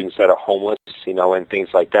students that are homeless, and things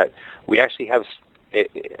like that. We actually have a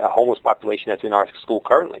homeless population that's in our school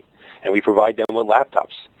currently, and we provide them with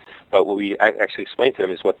laptops. But what we actually explain to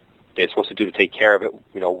them is what they're supposed to do to take care of it,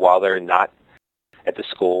 while they're not at the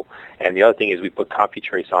school. And the other thing is we put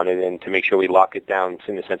CompuTrace on it, and to make sure we lock it down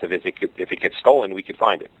in the sense of if it gets stolen, we can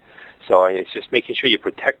find it. So it's just making sure you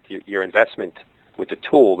protect your investment with the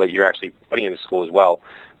tool that you're actually putting in the school as well.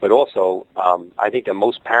 But also, I think that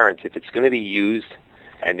most parents, if it's going to be used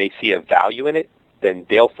and they see a value in it, then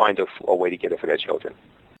they'll find a way to get it for their children.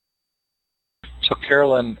 So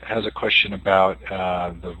Carolyn has a question about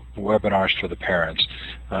the webinars for the parents,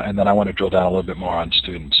 and then I want to drill down a little bit more on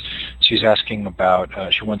students. She's asking about,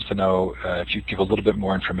 she wants to know if you give a little bit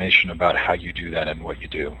more information about how you do that and what you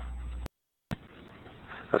do.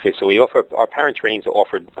 Okay, so we offer, our parent trainings are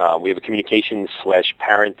offered, we have a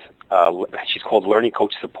communications/parent, she's called Learning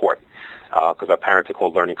Coach Support, because our parents are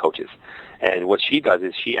called learning coaches. And what she does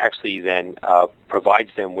is she actually then provides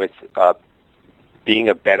them with being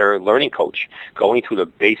a better learning coach, going through the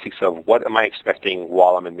basics of what am I expecting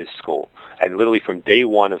while I'm in this school. And literally from day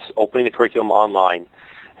one of opening the curriculum online,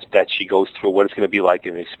 that she goes through what it's going to be like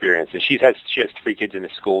in the experience. And she has 3 kids in the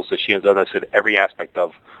school, so she has understood every aspect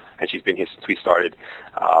of, and she's been here since we started,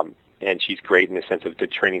 and she's great in the sense of the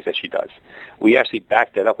trainings that she does. We actually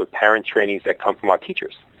back that up with parent trainings that come from our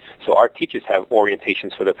teachers. So our teachers have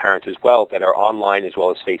orientations for the parents as well that are online as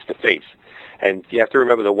well as face-to-face. And you have to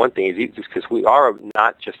remember the one thing is because we are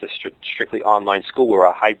not just a strictly online school, we're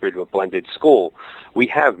a hybrid or blended school, we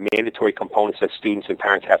have mandatory components that students and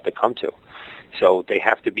parents have to come to. So they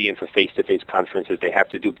have to be in for face-to-face conferences. They have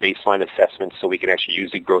to do baseline assessments so we can actually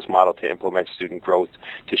use the growth model to implement student growth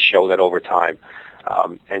to show that over time,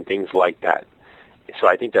 and things like that. So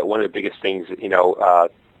I think that one of the biggest things,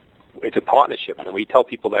 it's a partnership. And we tell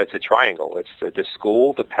people that it's a triangle. It's the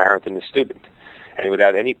school, the parent, and the student. And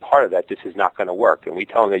without any part of that, this is not going to work. And we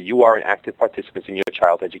tell them that you are an active participant in your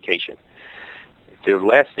child's education. The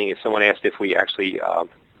last thing is someone asked if we actually,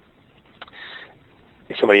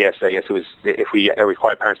 somebody asked, I guess it was, if we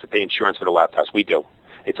require parents to pay insurance for the laptops. We do.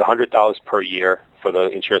 It's $100 per year for the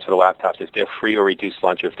insurance for the laptops. If they're free or reduced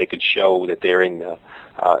lunch, if they could show that they're in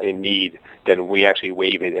need, then we actually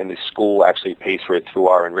waive it, and the school actually pays for it through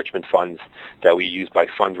our enrichment funds that we use by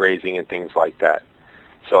fundraising and things like that.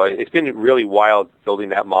 So it's been really wild building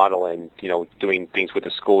that model and, doing things with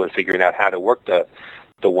the school and figuring out how to work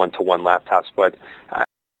the one-to-one laptops. But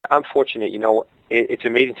I'm fortunate, it's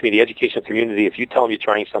amazing to me, the educational community, if you tell them you're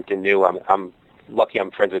trying something new, I'm lucky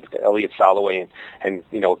I'm friends with Elliot Soloway and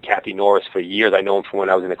Kathy Norris for years. I know him from when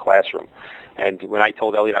I was in the classroom. And when I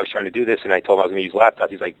told Elliot I was trying to do this and I told him I was going to use laptops,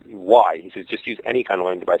 he's like, why? He says, just use any kind of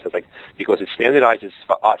learning device. I was like, because it standardizes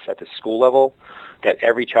for us at the school level that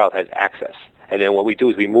every child has access. And then what we do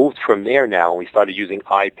is we moved from there now, and we started using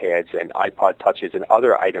iPads and iPod Touches and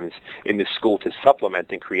other items in the school to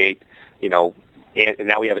supplement and create, and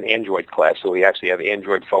now we have an Android class, so we actually have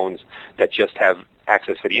Android phones that just have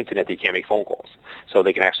access for the internet. They can't make phone calls, so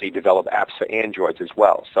they can actually develop apps for Androids as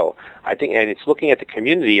well. So I think, and it's looking at the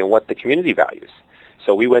community and what the community values.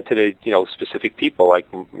 So we went to the, specific people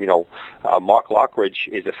like, Mark Lockridge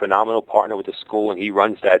is a phenomenal partner with the school, and he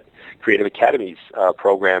runs that Creative Academies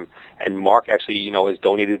program. And Mark actually, has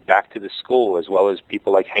donated back to the school, as well as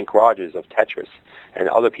people like Hank Rogers of Tetris and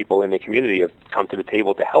other people in the community have come to the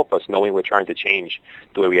table to help us, knowing we're trying to change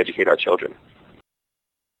the way we educate our children.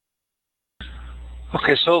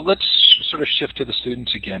 Okay, so let's sort of shift to the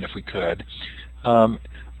students again, if we could.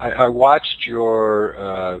 I watched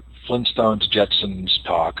your Flintstones Jetsons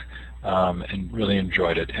talk and really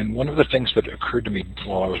enjoyed it. And one of the things that occurred to me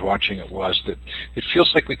while I was watching it was that it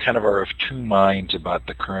feels like we kind of are of two minds about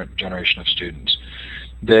the current generation of students.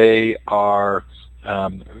 They are,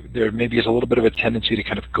 there maybe is a little bit of a tendency to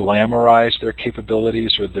kind of glamorize their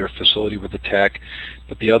capabilities or their facility with the tech,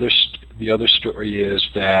 but the other story is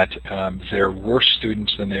that they're worse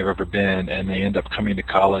students than they've ever been, and they end up coming to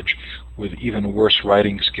college with even worse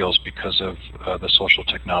writing skills because of the social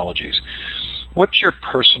technologies. What's your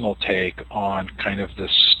personal take on kind of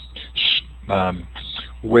this,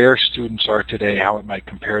 where students are today, how it might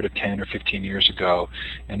compare to 10 or 15 years ago,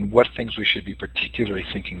 and what things we should be particularly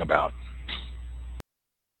thinking about?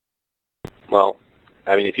 Well,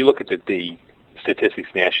 I mean, if you look at the statistics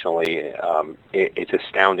nationally, it's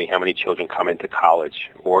astounding how many children come into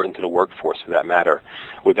college or into the workforce, for that matter,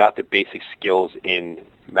 without the basic skills in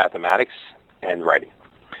mathematics and writing.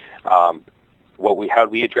 How do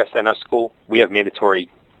we address that in our school? We have mandatory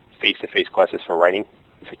face-to-face classes for writing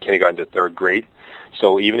from kindergarten to third grade.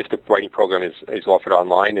 So even if the writing program is offered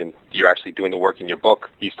online and you're actually doing the work in your book,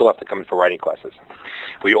 you still have to come in for writing classes.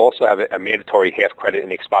 We also have a mandatory half credit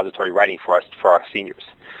in expository writing for our seniors,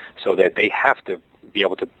 so that they have to be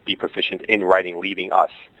able to be proficient in writing, leaving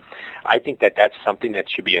us. I think that that's something that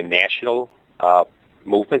should be a national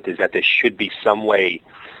movement, is that there should be some way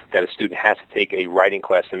that a student has to take a writing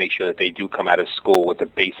class to make sure that they do come out of school with the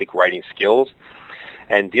basic writing skills.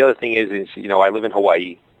 And the other thing is I live in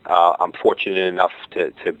Hawaii. I'm fortunate enough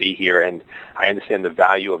to be here, and I understand the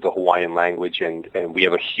value of the Hawaiian language, and we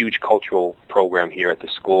have a huge cultural program here at the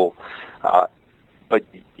school. But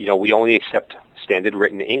we only accept standard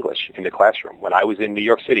written English in the classroom. When I was in New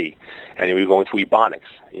York City and we were going through Ebonics,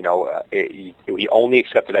 we only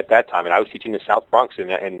accepted at that time, and I was teaching in the South Bronx,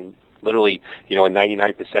 and literally, a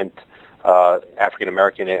 99% African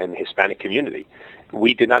American and Hispanic community.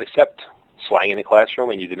 We did not accept slang in the classroom,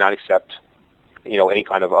 and you did not accept any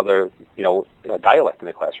kind of other, dialect in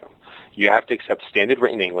the classroom. You have to accept standard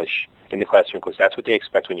written English in the classroom, because that's what they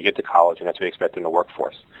expect when you get to college, and that's what they expect in the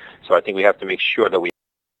workforce. So I think we have to make sure that we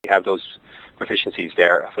have those proficiencies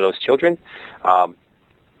there for those children. And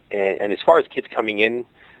as far as kids coming in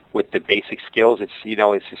with the basic skills, it's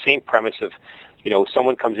the same premise of,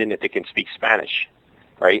 someone comes in that they can speak Spanish,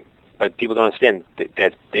 right? But people don't understand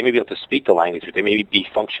that they may be able to speak the language, but they may be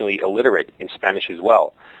functionally illiterate in Spanish as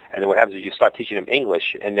well. And then what happens is you start teaching them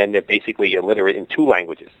English, and then they're basically illiterate in two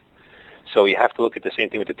languages. So you have to look at the same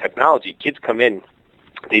thing with the technology. Kids come in,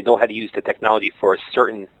 they know how to use the technology for a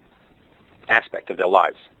certain aspect of their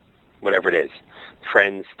lives, whatever it is,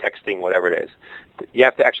 friends, texting, whatever it is. You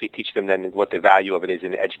have to actually teach them then what the value of it is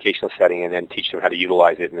in an educational setting, and then teach them how to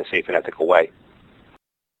utilize it in a safe and ethical way.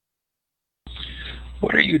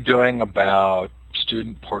 What are you doing about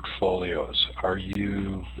student portfolios? Are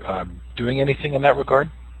you doing anything in that regard?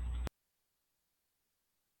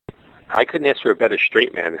 I couldn't ask for a better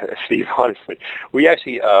straight man, Steve, honestly. We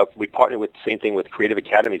actually, we partnered with the same thing with Creative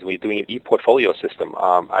Academies. We're doing an e-portfolio system.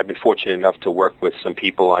 I've been fortunate enough to work with some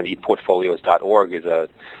people on eportfolios.org.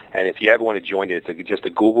 And if you ever want to join it, it's just a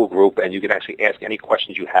Google group, and you can actually ask any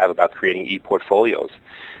questions you have about creating e-portfolios.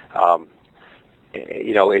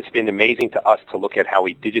 It's been amazing to us to look at how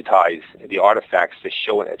we digitize the artifacts to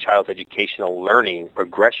show a child's educational learning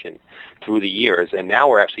progression through the years. And now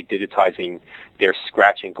we're actually digitizing their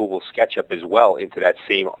Scratch and Google SketchUp as well into that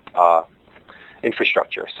same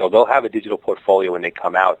infrastructure. So they'll have a digital portfolio when they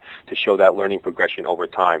come out to show that learning progression over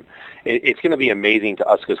time. It's going to be amazing to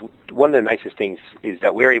us, because one of the nicest things is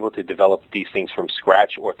that we're able to develop these things from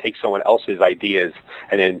scratch, or take someone else's ideas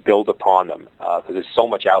and then build upon them, because there's so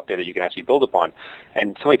much out there that you can actually build upon.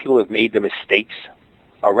 And so many people have made the mistakes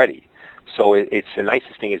already. So it's the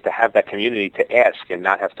nicest thing is to have that community to ask and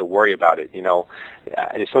not have to worry about it.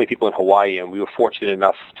 There's so many people in Hawaii, and we were fortunate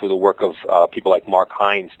enough through the work of people like Mark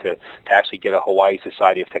Hines to actually get a Hawaii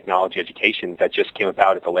Society of Technology Education that just came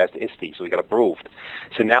about at the last ISTE, so we got approved.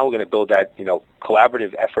 So now we're going to build that,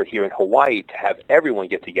 collaborative effort here in Hawaii to have everyone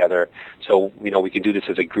get together, so we can do this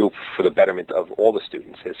as a group for the betterment of all the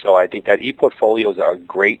students. And so I think that e-portfolios are a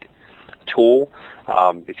great tool.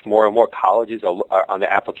 It's more and more colleges are on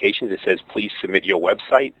the applications. It says, please submit your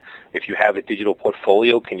website. If you have a digital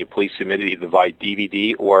portfolio, can you please submit it either via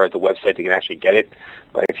DVD or the website they can actually get it,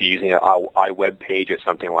 if you're using an iWeb page or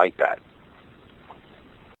something like that.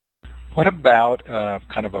 What about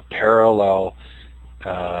kind of a parallel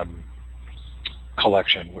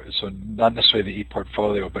collection? So not necessarily the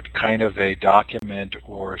e-portfolio, but kind of a document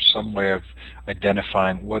or some way of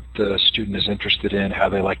identifying what the student is interested in, how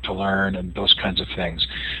they like to learn, and those kinds of things.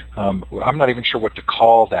 I'm not even sure what to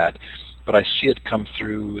call that. but I see it come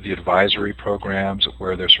through the advisory programs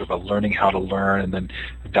where there's sort of a learning how to learn and then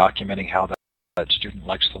documenting how that student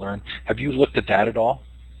likes to learn. Have you looked at that at all?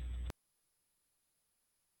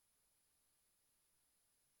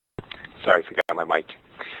 Sorry, I forgot my mic.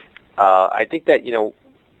 I think that,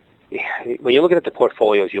 when you're looking at the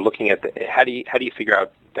portfolios, you're looking at how do you figure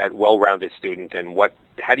out that well-rounded student and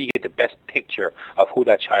how do you get the best picture of who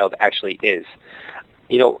that child actually is?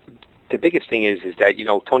 The biggest thing is that,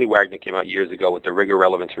 Tony Wagner came out years ago with the rigor,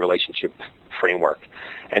 relevance, and relationship framework.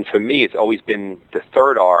 And for me, it's always been the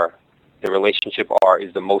third R, the relationship R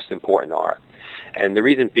is the most important R. And the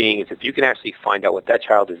reason being is if you can actually find out what that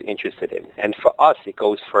child is interested in, and for us, it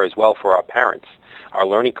goes as well for our parents, our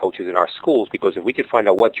learning coaches in our schools, because if we can find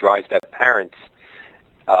out what drives that parent's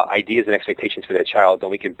ideas and expectations for their child, then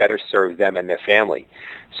we can better serve them and their family.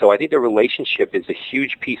 So I think the relationship is a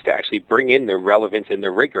huge piece to actually bring in the relevance and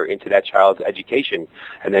the rigor into that child's education,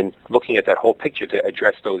 and then looking at that whole picture to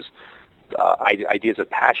address those ideas of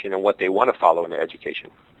passion and what they want to follow in their education.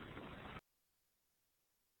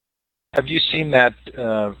 Have you seen that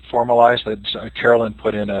formalized? Carolyn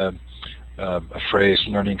put in a phrase,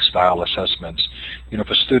 learning style assessments. If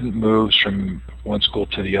a student moves from one school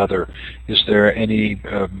to the other, is there any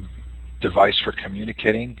device for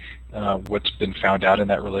communicating what's been found out in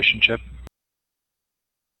that relationship?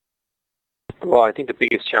 Well, I think the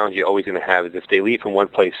biggest challenge you're always going to have is if they leave from one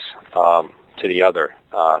place to the other,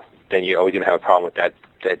 then you're always going to have a problem with that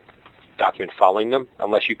document following them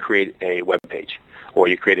unless you create a web page or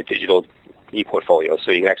you create a digital e-portfolio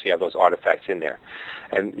so you can actually have those artifacts in there.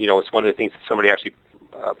 And, it's one of the things that somebody actually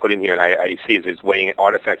put in here, and I see is weighing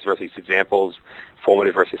artifacts versus examples,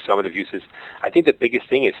 formative versus summative uses. I think the biggest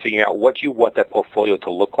thing is figuring out what you want that portfolio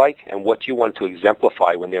to look like and what you want to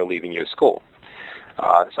exemplify when they're leaving your school.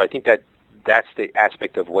 So I think that's the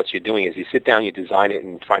aspect of what you're doing is you sit down, you design it,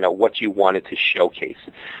 and find out what you want it to showcase.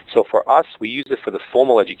 So for us, we use it for the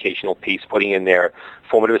formal educational piece, putting in their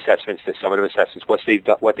formative assessments, their summative assessments, what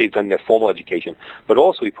they've done in their formal education. But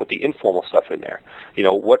also we put the informal stuff in there.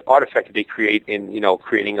 What artifact did they create in,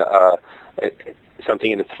 creating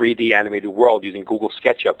something in a 3D animated world using Google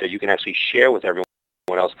SketchUp that you can actually share with everyone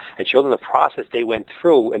else and show them the process they went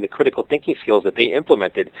through and the critical thinking skills that they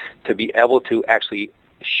implemented to be able to actually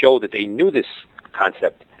show that they knew this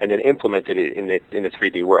concept and then implemented it in the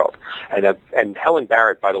 3D world. And Helen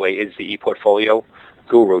Barrett, by the way, is the ePortfolio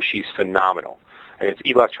guru. She's phenomenal. And it's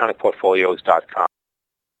electronicportfolios.com.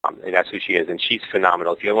 And that's who she is. And she's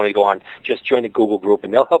phenomenal. If you want to go on, just join the Google group,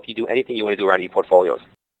 and they'll help you do anything you want to do around ePortfolios.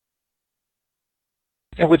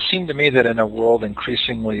 It would seem to me that in a world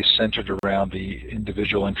increasingly centered around the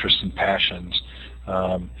individual interests and passions,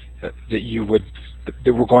 that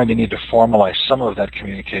we're going to need to formalize some of that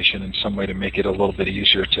communication in some way to make it a little bit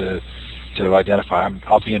easier to identify.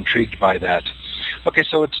 I'll be intrigued by that. Okay,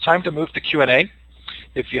 so it's time to move to Q&A.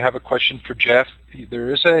 If you have a question for Jeff,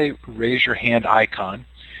 there is a raise your hand icon.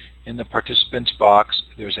 In the participants box,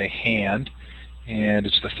 there's a hand, and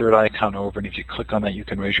it's the third icon over, and if you click on that, you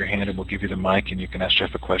can raise your hand and we'll give you the mic and you can ask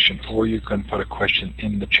Jeff a question, or you can put a question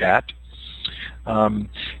in the chat.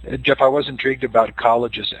 Jeff, I was intrigued about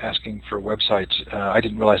colleges asking for websites. I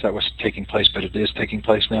didn't realize that was taking place, but it is taking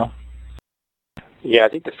place now? Yeah, I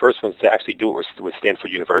think the first one is to actually do it with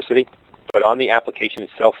Stanford University. But on the application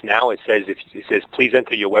itself now, it says please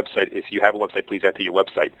enter your website. If you have a website, please enter your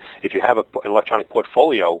website. If you have an electronic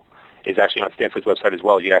portfolio, it's actually on Stanford's website as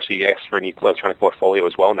well. You actually ask for an electronic portfolio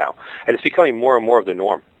as well now. And it's becoming more and more of the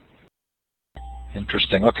norm.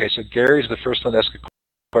 Interesting. Okay, so Gary's the first one to ask a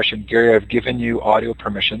question. Gary, I've given you audio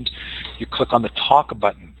permissions. You click on the talk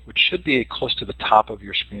button, which should be close to the top of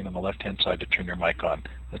your screen on the left-hand side to turn your mic on.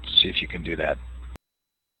 Let's see if you can do that.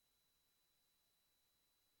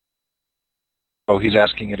 Oh, he's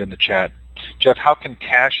asking it in the chat. Jeff, how can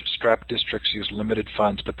cash-strapped districts use limited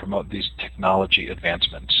funds to promote these technology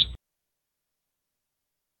advancements?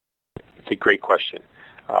 It's a great question.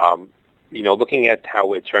 Looking at how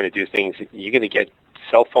we're trying to do things, you're going to get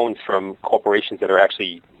cell phones from corporations that are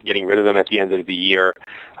actually getting rid of them at the end of the year.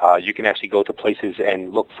 You can actually go to places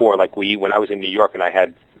and look for, when I was in New York and I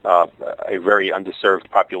had a very underserved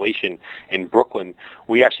population in Brooklyn,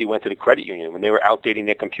 we actually went to the credit union. When they were outdating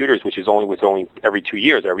their computers, which was only every 2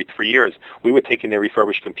 years, every 3 years, we were taking their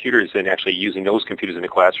refurbished computers and actually using those computers in the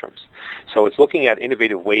classrooms. So it's looking at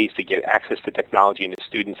innovative ways to get access to technology in the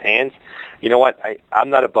students' hands. You know what? I'm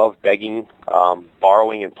not above begging,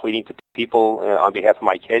 borrowing, and pleading to people on behalf of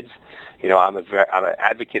my kids. I'm an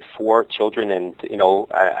advocate for children, and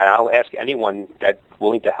I'll ask anyone that's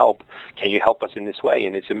willing to help, can you help us in this way?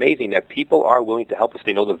 And it's amazing that people are willing to help us.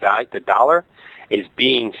 They know the dollar is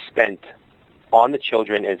being spent on the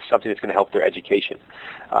children and something that's going to help their education.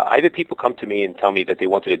 I've had people come to me and tell me that they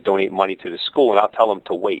wanted to donate money to the school, and I'll tell them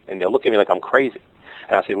to wait. And they'll look at me like I'm crazy.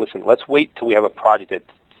 And I'll say, listen, let's wait till we have a project that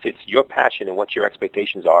fits your passion and what your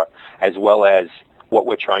expectations are, as well as what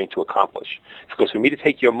we're trying to accomplish. Because for me to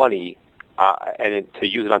take your money and to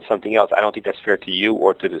use it on something else, I don't think that's fair to you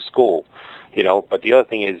or to the school. But the other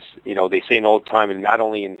thing is, they say all the time, and not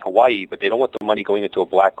only in Hawaii, but they don't want the money going into a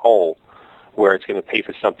black hole where it's going to pay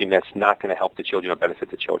for something that's not going to help the children or benefit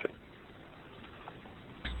the children.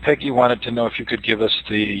 Peggy wanted to know if you could give us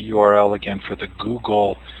the URL again for the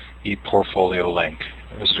Google ePortfolio link.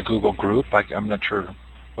 Was it a Google group? I'm not sure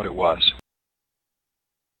what it was.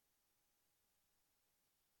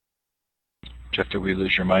 Jeff, did we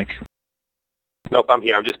lose your mic? Nope, I'm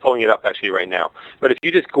here. I'm just pulling it up actually right now. But if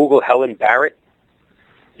you just Google Helen Barrett,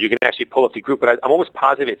 you can actually pull up the group. But I'm almost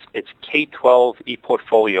positive it's K-12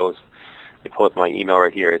 ePortfolios. Let me pull up my email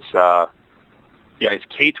right here. It's it's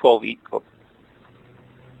K-12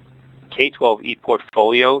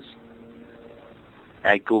 ePortfolios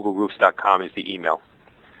at googlegroups.com is the email,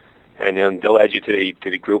 and then they'll add you to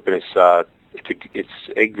the group, and it's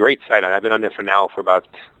a great site. I've been on there for about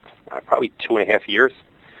probably 2.5 years.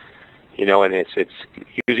 And it's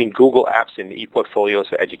using Google Apps and ePortfolios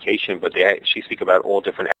for education, but they actually speak about all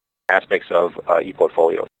different aspects of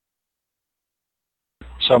ePortfolios.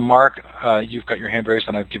 So, Mark, you've got your hand raised,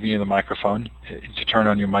 and I've given you the microphone. To turn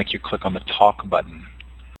on your mic, you click on the talk button.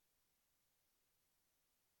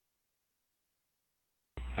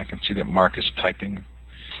 I can see that Mark is typing.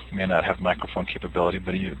 You may not have microphone capability,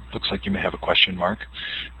 but it looks like you may have a question, Mark.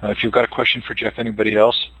 If you've got a question for Jeff, anybody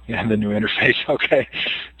else in the new interface? Okay.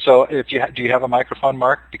 So do you have a microphone,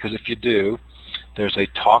 Mark? Because if you do, there's a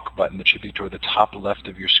talk button that should be toward the top left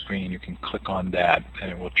of your screen. You can click on that,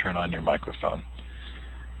 and it will turn on your microphone.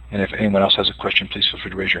 And if anyone else has a question, please feel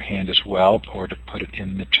free to raise your hand as well, or to put it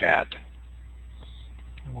in the chat.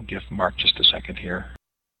 We'll give Mark just a second here.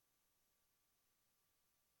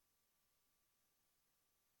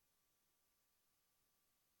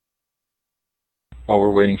 While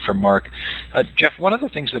we're waiting for Mark. Jeff, one of the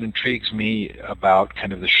things that intrigues me about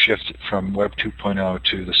kind of the shift from Web 2.0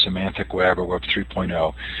 to the semantic web or Web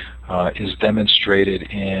 3.0 is demonstrated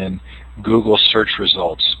in Google search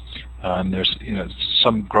results. There's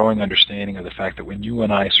some growing understanding of the fact that when you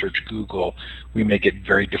and I search Google, we may get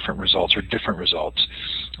very different results or different results,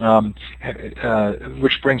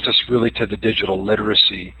 which brings us really to the digital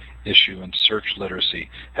literacy issue and search literacy.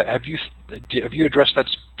 Have you addressed that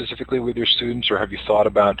specifically with your students, or have you thought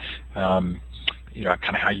about kind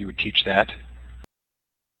of how you would teach that?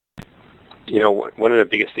 One of the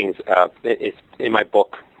biggest things is in my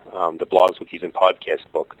book, the Blogs, Wikis, and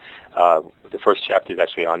Podcast book. The first chapter is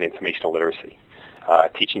actually on informational literacy,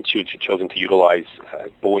 teaching children to utilize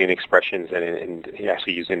Boolean expressions and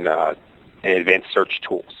actually using advanced search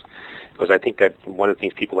tools. Because I think that one of the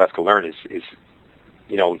things people have to learn is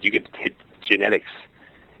you get hit genetics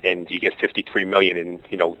and you get 53 million in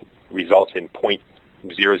results in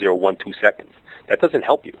 0.0012 seconds. That doesn't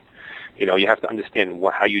help you. You have to understand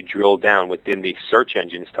how you drill down within the search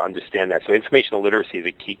engines to understand that. So informational literacy is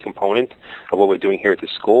a key component of what we're doing here at the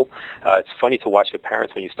school. It's funny to watch the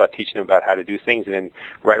parents when you start teaching them about how to do things, and then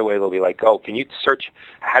right away they'll be like, oh, can you search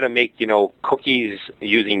how to make, cookies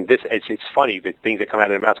using this? It's funny, the things that come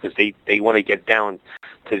out of their mouths, because they want to get down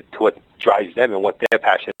to what drives them and what they're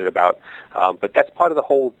passionate about. But that's part of the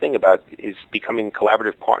whole thing about is becoming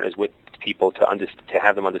collaborative partners with people to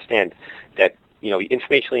have them understand that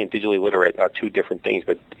informationally and digitally literate are two different things,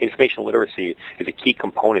 but informational literacy is a key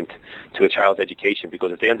component to a child's education,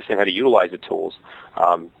 because if they understand how to utilize the tools,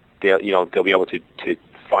 they'll be able to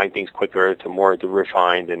find things quicker, to more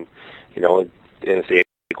refined, and if they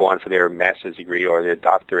go on for their master's degree or their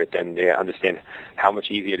doctorate, then they understand how much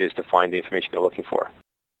easier it is to find the information they're looking for.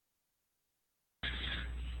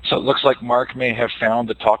 So it looks like Mark may have found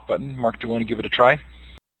the talk button. Mark, do you want to give it a try?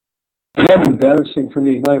 That's embarrassing for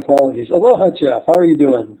me. My apologies. Aloha, Jeff. How are you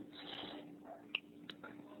doing?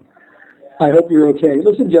 I hope you're okay.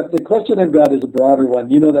 Listen, Jeff, the question I've got is a broader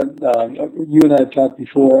one. You know that you and I have talked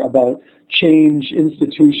before about change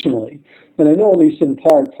institutionally. And I know, at least in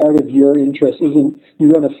part of your interest isn't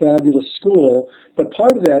you run a fabulous school, but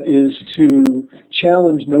part of that is to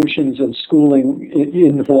challenge notions of schooling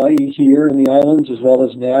in Hawaii here in the islands as well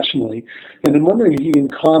as nationally. And I'm wondering if you can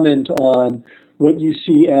comment on what you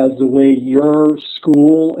see as the way your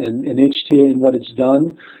school and HTA and what it's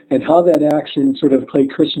done, and how that acts in sort of Clay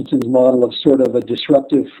Christensen's model of sort of a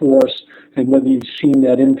disruptive force, and whether you've seen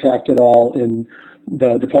that impact at all in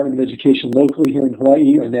the Department of Education locally here in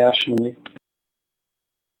Hawaii or nationally.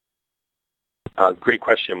 Great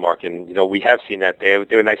question, Mark. And, we have seen that. They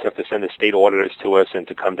were nice enough to send the state auditors to us and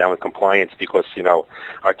to come down with compliance because,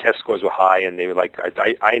 our test scores were high, and they were like,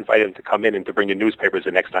 I invited them to come in and to bring the newspapers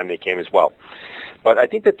the next time they came as well. But I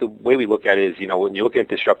think that the way we look at it is, when you look at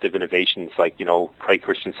disruptive innovations like, Craig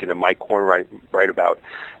Christensen and Mike Korn write about,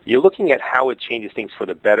 you're looking at how it changes things for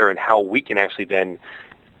the better and how we can actually then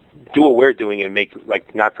do what we're doing and make,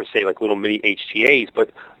 like, not per se like little mini HTAs,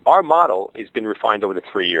 but our model has been refined over the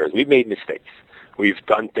 3 years. We've made mistakes. We've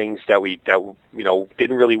done things that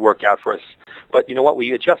didn't really work out for us. But you know what?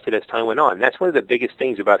 We adjusted as time went on. That's one of the biggest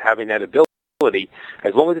things about having that ability,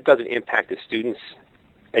 as long as it doesn't impact the students'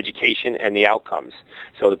 education and the outcomes.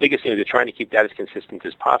 So the biggest thing is trying to keep that as consistent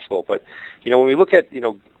as possible. But, when we look at,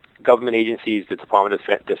 government agencies, the Department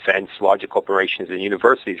of Defense, larger corporations, and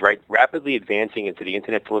universities, right, rapidly advancing into the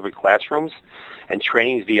internet-delivered classrooms and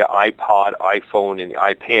trainings via iPod, iPhone, and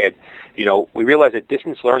iPad, we realize that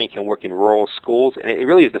distance learning can work in rural schools, and it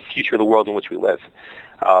really is the future of the world in which we live.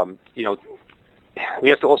 We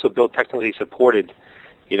have to also build technically supported,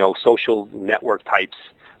 social network types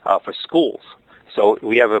for schools. So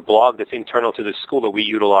we have a blog that's internal to the school that we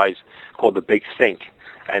utilize called The Big Think,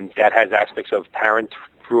 and that has aspects of parent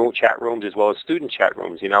chat rooms as well as student chat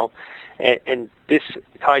rooms, and this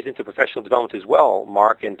ties into professional development as well,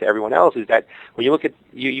 Mark, and to everyone else, is that when you look at,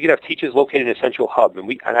 you can have teachers located in a central hub, and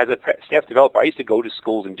as a staff developer, I used to go to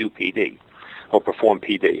schools and do PD or perform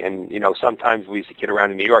PD, and sometimes we used to kid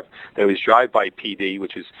around in New York. There was drive-by PD,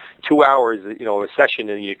 which is 2 hours, a session,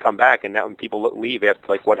 and you come back, and that when people leave after,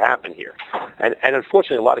 like, what happened here, and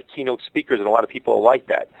unfortunately, a lot of keynote speakers and a lot of people are like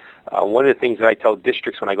that. One of the things that I tell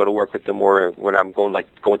districts when I go to work with them, or when I'm going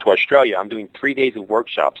to Australia, I'm doing 3 days of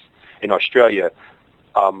workshops in Australia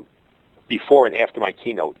before and after my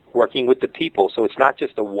keynote, working with the people. So it's not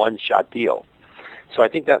just a one-shot deal. So I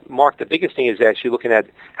think that, Mark, the biggest thing is actually looking at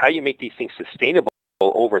how you make these things sustainable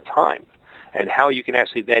over time, and how you can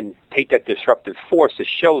actually then take that disruptive force to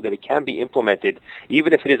show that it can be implemented,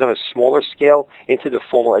 even if it is on a smaller scale, into the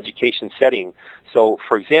formal education setting. So,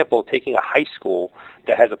 for example, taking a high school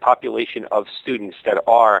that has a population of students that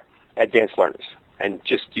are advanced learners, and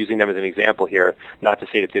just using them as an example here, not to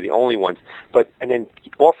say that they're the only ones, and then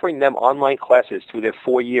offering them online classes through their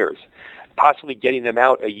 4 years, possibly getting them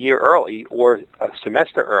out a year early or a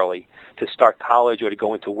semester early to start college or to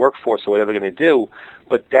go into workforce or whatever they're going to do.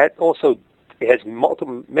 But that also, it has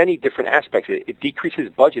many different aspects. It decreases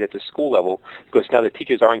budget at the school level because now the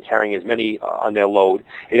teachers aren't carrying as many on their load.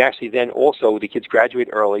 It actually then also, the kids graduate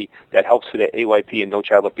early. That helps for the AYP and No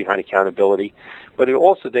Child Left Behind accountability. But it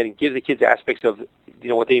also then gives the kids aspects of,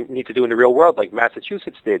 what they need to do in the real world, like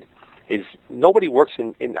Massachusetts did, is nobody works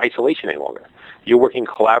in isolation any longer. You're working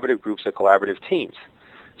collaborative groups or collaborative teams.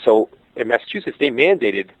 So in Massachusetts, they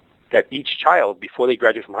mandated that each child, before they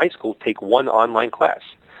graduate from high school, take one online class,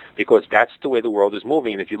 because that's the way the world is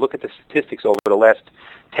moving. And if you look at the statistics over the last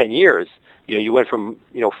 10 years, you went from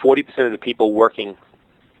 40% of the people working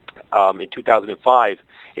in 2005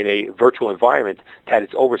 in a virtual environment that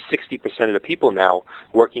it's over 60% of the people now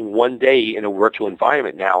working one day in a virtual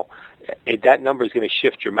environment now. And that number is going to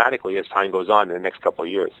shift dramatically as time goes on in the next couple of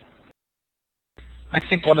years. I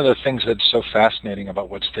think one of the things that's so fascinating about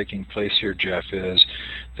what's taking place here, Jeff, is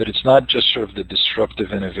that it's not just sort of the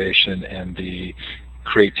disruptive innovation and the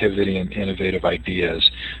creativity and innovative ideas.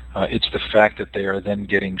 It's the fact that they are then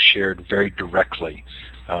getting shared very directly.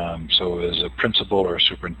 So as a principal or a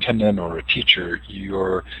superintendent or a teacher,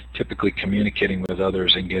 you're typically communicating with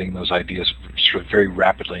others and getting those ideas sort of very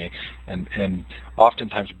rapidly and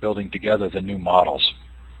oftentimes building together the new models.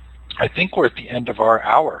 I think we're at the end of our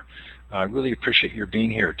hour. I really appreciate your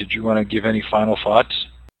being here. Did you want to give any final thoughts?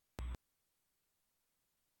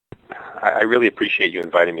 I really appreciate you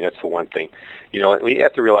inviting me. That's for one thing. We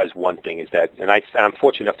have to realize one thing is that, and I'm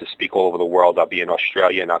fortunate enough to speak all over the world. I'll be in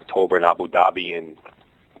Australia in October, in Abu Dhabi in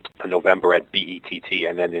November at BETT,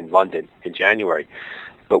 and then in London in January.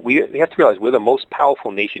 But we have to realize we're the most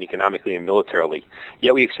powerful nation economically and militarily,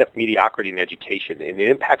 yet we accept mediocrity in education, and it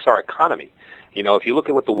impacts our economy. If you look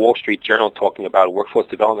at what the Wall Street Journal is talking about, workforce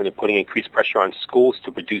development and putting increased pressure on schools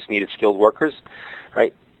to produce needed skilled workers,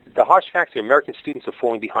 right? The harsh facts are American students are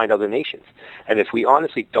falling behind other nations. And if we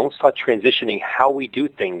honestly don't start transitioning how we do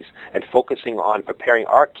things and focusing on preparing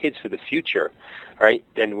our kids for the future, right,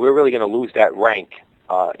 then we're really going to lose that rank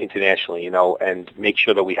internationally, and make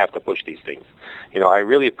sure that we have to push these things. I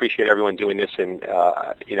really appreciate everyone doing this. And,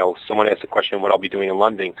 someone asked a question what I'll be doing in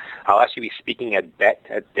London. I'll actually be speaking at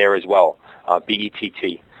BET there as well,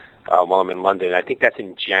 BETT. While I'm in London. I think that's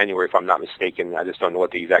in January, if I'm not mistaken. I just don't know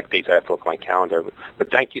what the exact dates. I have to look at my calendar.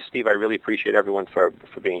 But thank you, Steve. I really appreciate everyone for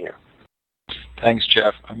being here. Thanks,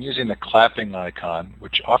 Jeff. I'm using the clapping icon,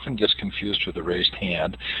 which often gets confused with the raised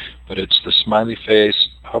hand, but it's the smiley face.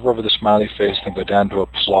 Hover over the smiley face and go down to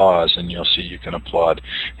applause, and you'll see you can applaud.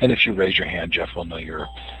 And if you raise your hand, Jeff will know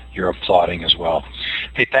you're applauding as well.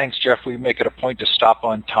 Hey, thanks, Jeff. We make it a point to stop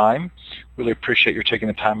on time. Really appreciate you taking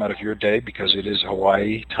the time out of your day because it is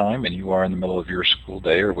Hawaii time, and you are in the middle of your school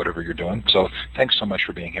day or whatever you're doing. So thanks so much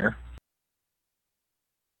for being here.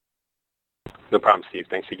 No problem, Steve.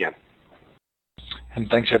 Thanks again. And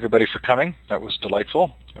thanks everybody for coming. That was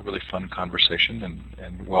delightful, a really fun conversation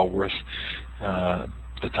and well worth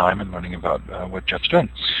the time and learning about what Jeff's doing.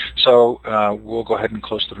 So we'll go ahead and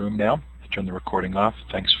close the room now, turn the recording off.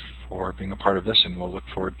 Thanks for being a part of this, and we'll look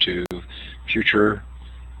forward to future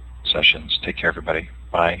sessions. Take care, everybody.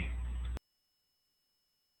 Bye.